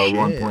you shit.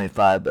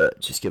 1.5, but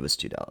just give us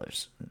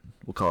 $2.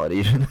 We'll call it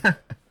even.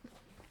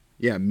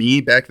 Yeah, me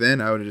back then,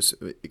 I would have just,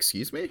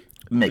 excuse me?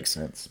 Makes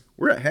sense.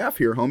 We're at half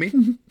here,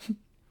 homie.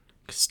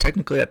 Because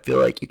technically, I feel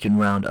like you can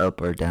round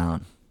up or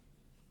down.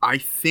 I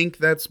think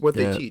that's what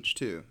they Yeah. teach,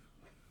 too.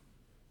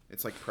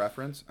 It's like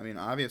preference. I mean,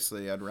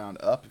 obviously, I'd round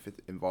up if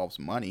it involves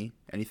money.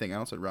 Anything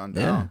else, I'd round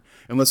down.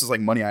 Unless it's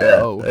like money I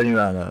owe. Then you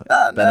round up.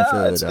 Nah, Benefit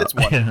of the it's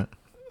doubt. one.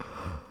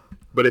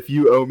 But if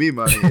you owe me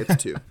money,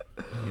 it's 2.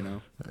 You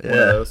know? One of Yeah.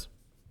 those.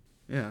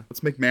 Yeah.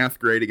 Let's make math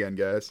great again,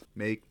 guys.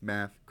 Make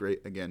math great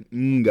again.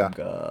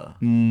 Mga.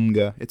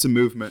 Mga. It's a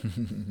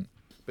movement.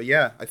 But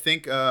yeah, I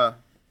think, I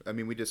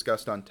mean, we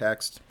discussed on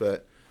text,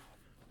 but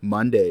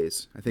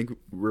Mondays, I think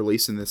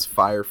releasing this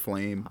Fire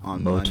Flame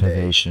on Monday.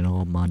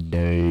 Motivational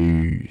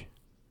Monday.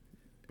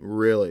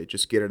 Really,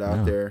 just get it out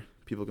Yeah. there.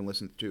 People can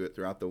listen to it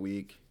throughout the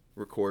week.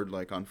 Record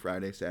like on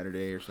Friday,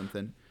 Saturday, or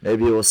something.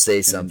 Maybe we'll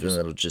say something just-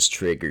 that'll just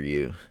trigger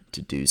you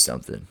to do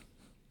something.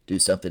 Do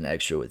something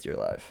extra with your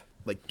life.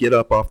 Like, get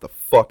up off the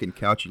fucking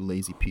couch, you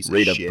lazy piece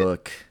Read of a shit.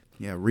 book.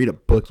 Yeah, read a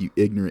book, you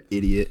ignorant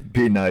idiot.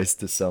 Be nice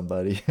to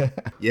somebody.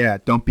 Yeah,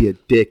 don't be a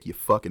dick, you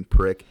fucking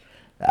prick.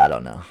 I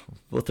don't know.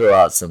 We'll throw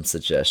out some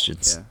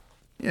suggestions.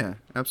 Yeah,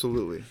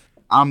 absolutely.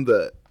 I'm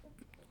the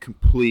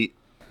complete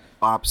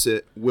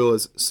opposite. Will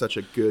is such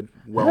a good,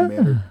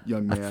 well-mannered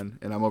young man,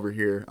 and I'm over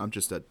here. I'm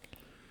just a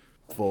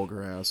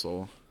vulgar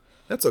asshole.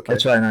 That's okay. I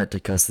try not to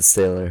cuss the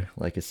sailor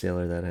like a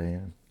sailor that I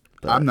am.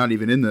 But I'm not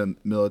even in the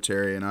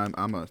military, and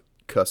I'm a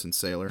cussing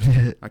sailor.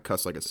 I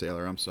cuss like a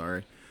sailor. I'm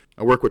sorry.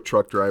 I work with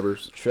truck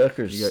drivers.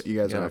 truckers. You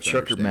guys got a have to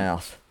trucker understand.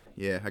 mouth.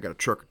 Yeah, I got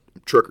a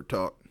trucker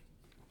talk.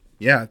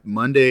 Yeah,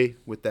 Monday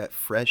with that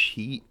fresh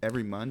heat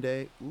every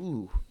Monday.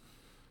 Ooh,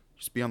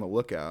 just be on the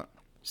lookout.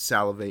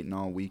 Salivating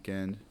all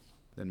weekend.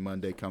 Then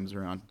Monday comes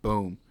around.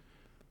 Boom.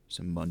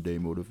 Some Monday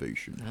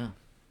motivation. Yeah.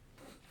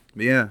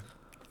 But yeah,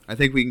 I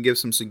think we can give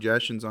some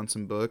suggestions on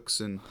some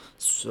books and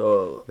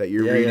So That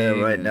you're yeah,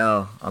 reading right and-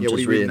 now. I'm Yeah, what are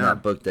just you reading reading now?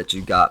 that book that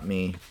you got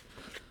me.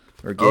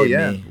 Or gave Oh,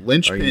 yeah. me.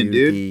 Linchpin, Are you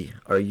dude.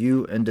 Are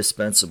you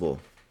indispensable?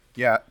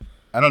 yeah,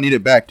 I don't need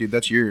it back, dude.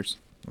 That's yours.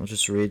 I'll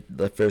just read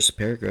the first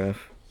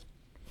paragraph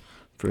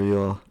for you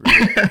all.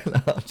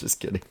 No, I'm just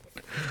kidding.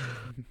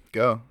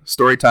 Go.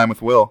 Story time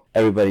with Will.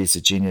 Everybody's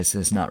a genius,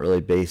 and it's not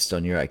really based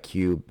on your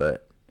IQ,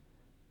 but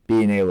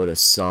being able to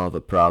solve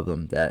a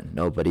problem that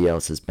nobody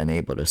else has been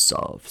able to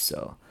solve.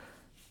 So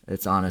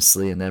it's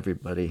honestly in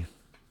everybody.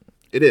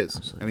 It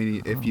is. I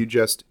mean,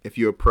 if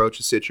you approach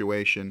a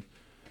situation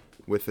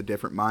with a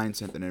different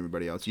mindset than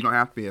everybody else, you don't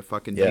have to be a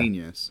fucking Yeah.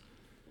 genius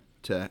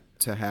to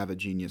have a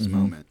genius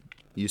moment.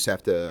 You just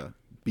have to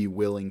be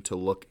willing to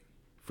look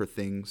for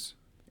things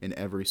in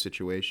every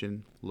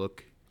situation.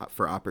 Look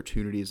for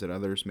opportunities that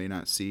others may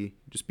not see.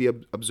 Just be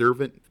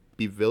observant.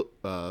 Be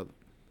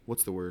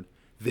what's the word?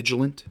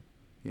 Vigilant.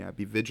 Yeah,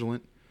 be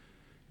vigilant.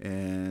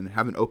 And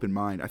have an open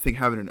mind. I think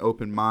having an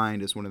open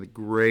mind is one of the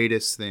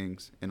greatest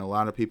things. And a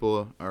lot of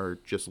people are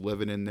just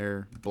living in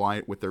their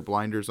with their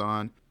blinders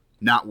on,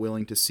 not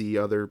willing to see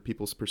other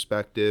people's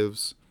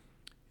perspectives,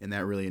 and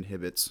that really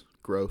inhibits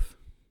growth,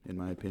 in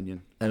my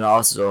opinion. And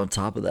also on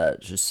top of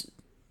that, just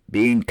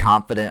being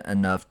confident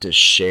enough to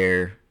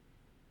share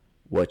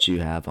what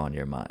you have on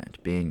your mind.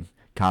 Being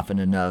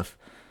confident enough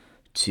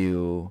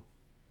to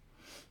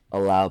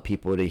allow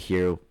people to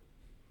hear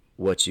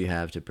what you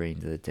have to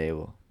bring to the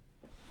table.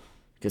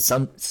 Because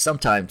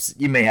sometimes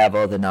you may have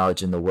all the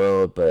knowledge in the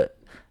world, but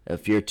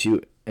if you're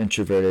too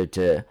introverted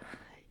to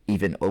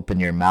even open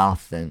your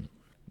mouth, then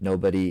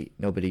nobody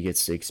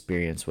gets to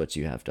experience what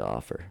you have to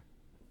offer.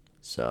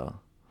 So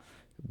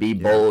be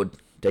bold,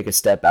 take a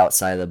step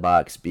outside of the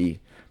box, be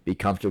be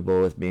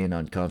comfortable with being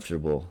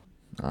uncomfortable,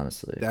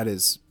 honestly.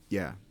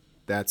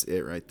 That's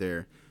it right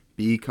there.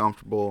 Be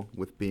comfortable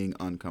with being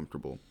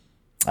uncomfortable.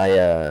 I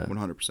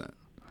 100%.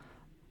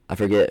 I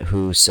forget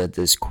who said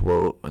this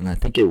quote, and I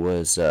think it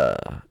was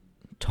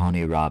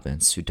Tony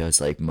Robbins, who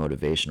does like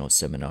motivational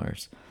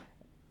seminars.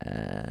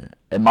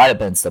 It might have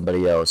been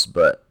somebody else,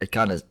 but it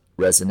kind of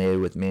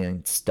resonated with me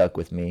and stuck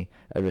with me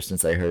ever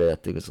since I heard it. I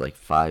think it was like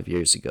 5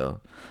 years ago.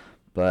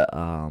 But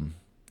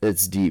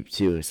it's deep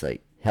too. It's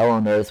like hell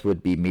on earth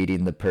would be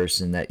meeting the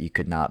person that you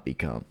could not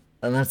become.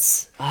 And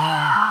that's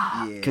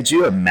Could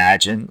you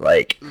imagine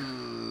like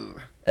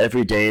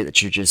every day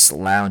that you're just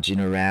lounging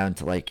around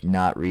to like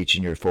not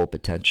reaching your full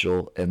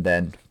potential, and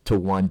then to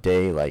one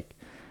day like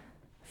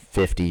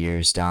 50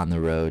 years down the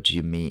road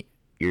you meet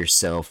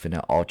yourself in an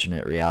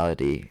alternate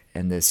reality,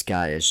 and this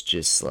guy is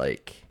just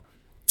like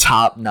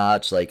top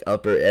notch, like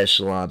upper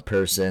echelon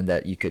person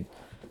that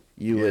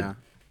you would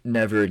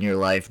never in your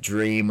life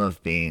dream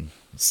of being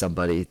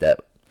somebody that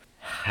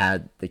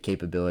had the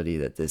capability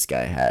that this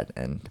guy had.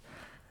 And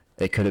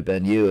it could have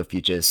been you if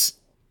you just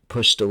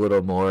pushed a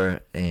little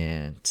more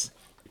and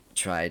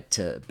tried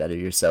to better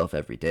yourself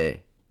every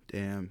day.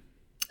 Damn.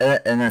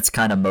 And that's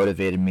kind of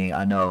motivated me.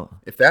 I know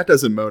If that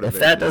doesn't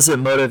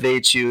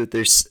motivate you,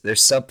 there's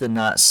something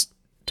not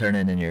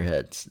turning in your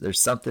head.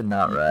 There's something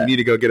not right. You need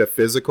to go get a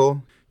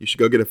physical. You should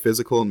go get a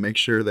physical and make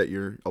sure that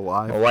you're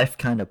alive. My wife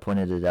kind of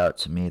pointed it out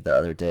to me the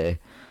other day.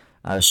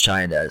 I was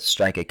trying to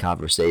strike a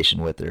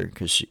conversation with her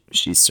because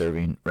she's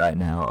serving right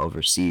now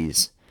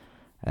overseas.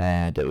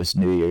 And it was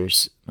New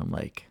Year's. I'm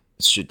like,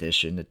 it's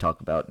tradition to talk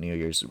about New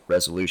Year's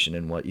resolution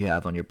and what you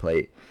have on your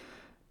plate.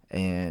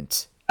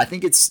 And I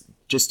think it's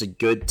just a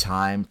good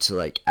time to,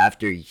 like,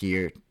 after a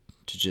year,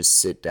 to just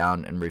sit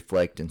down and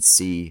reflect and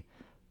see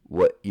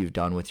what you've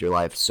done with your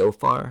life so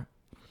far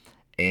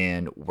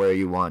and where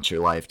you want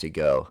your life to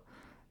go.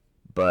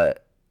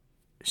 But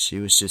she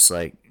was just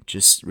like,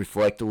 just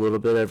reflect a little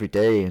bit every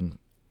day and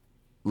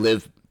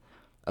live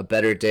a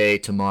better day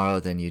tomorrow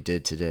than you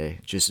did today.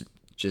 Just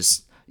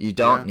you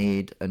don't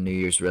need a New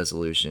Year's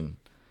resolution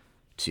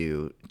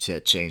to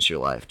change your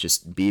life.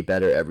 Just be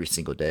better every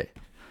single day.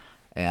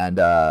 And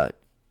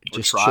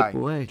just chip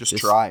away. Just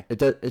try.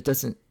 It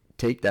doesn't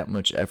take that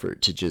much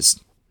effort to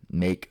just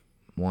make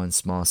one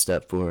small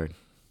step forward.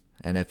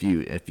 And if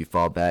you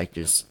fall back,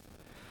 just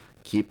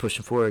keep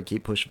pushing forward, and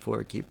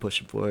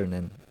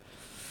then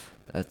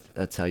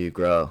that's how you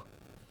grow.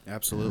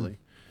 Absolutely.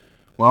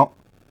 Well,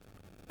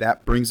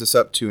 that brings us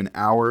up to an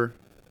hour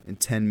and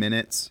 10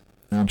 minutes.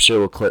 And I'm sure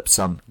we'll clip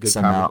some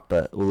out,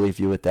 but we'll leave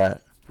you with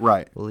that.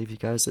 Right. We'll leave you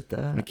guys at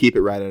that. Keep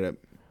it right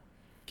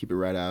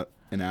out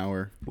an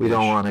hour. We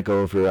don't want to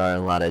go over our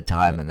allotted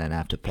time and then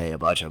have to pay a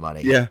bunch of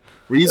money. Yeah,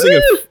 we're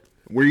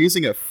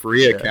using a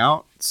free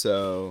account,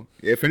 so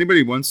if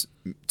anybody wants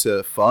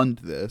to fund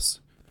this,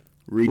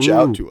 reach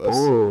out to us.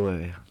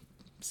 Boy.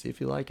 See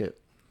if you like it.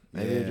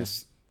 Maybe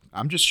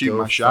I'm just shooting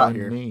my shot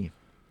here. Me.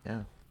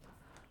 Yeah,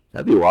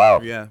 that'd be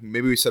wild. Yeah,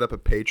 maybe we set up a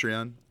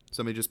Patreon.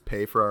 Somebody just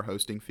pay for our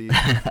hosting fees.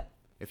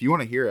 If you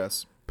want to hear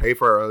us, pay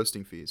for our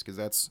hosting fees, because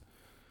that's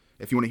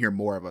if you want to hear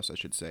more of us, I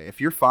should say.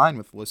 If you're fine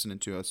with listening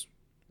to us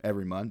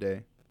every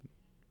Monday,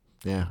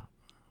 yeah,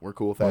 we're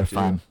cool with that we're too.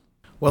 fine.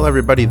 Well,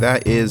 everybody,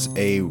 that is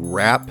a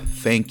wrap.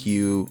 Thank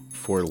you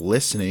for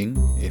listening.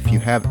 If you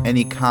have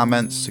any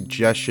comments,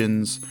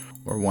 suggestions,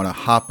 or want to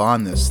hop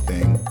on this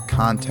thing,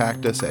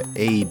 contact us at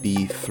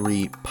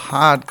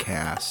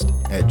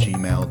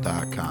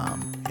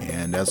ab3podcast@gmail.com.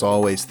 And as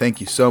always,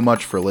 thank you so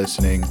much for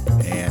listening,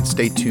 and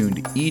stay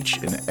tuned each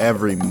and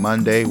every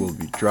Monday. We'll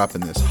be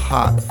dropping this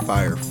hot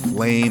fire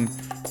flame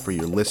for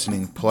your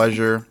listening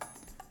pleasure.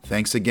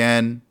 Thanks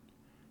again.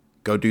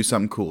 Go do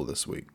something cool this week.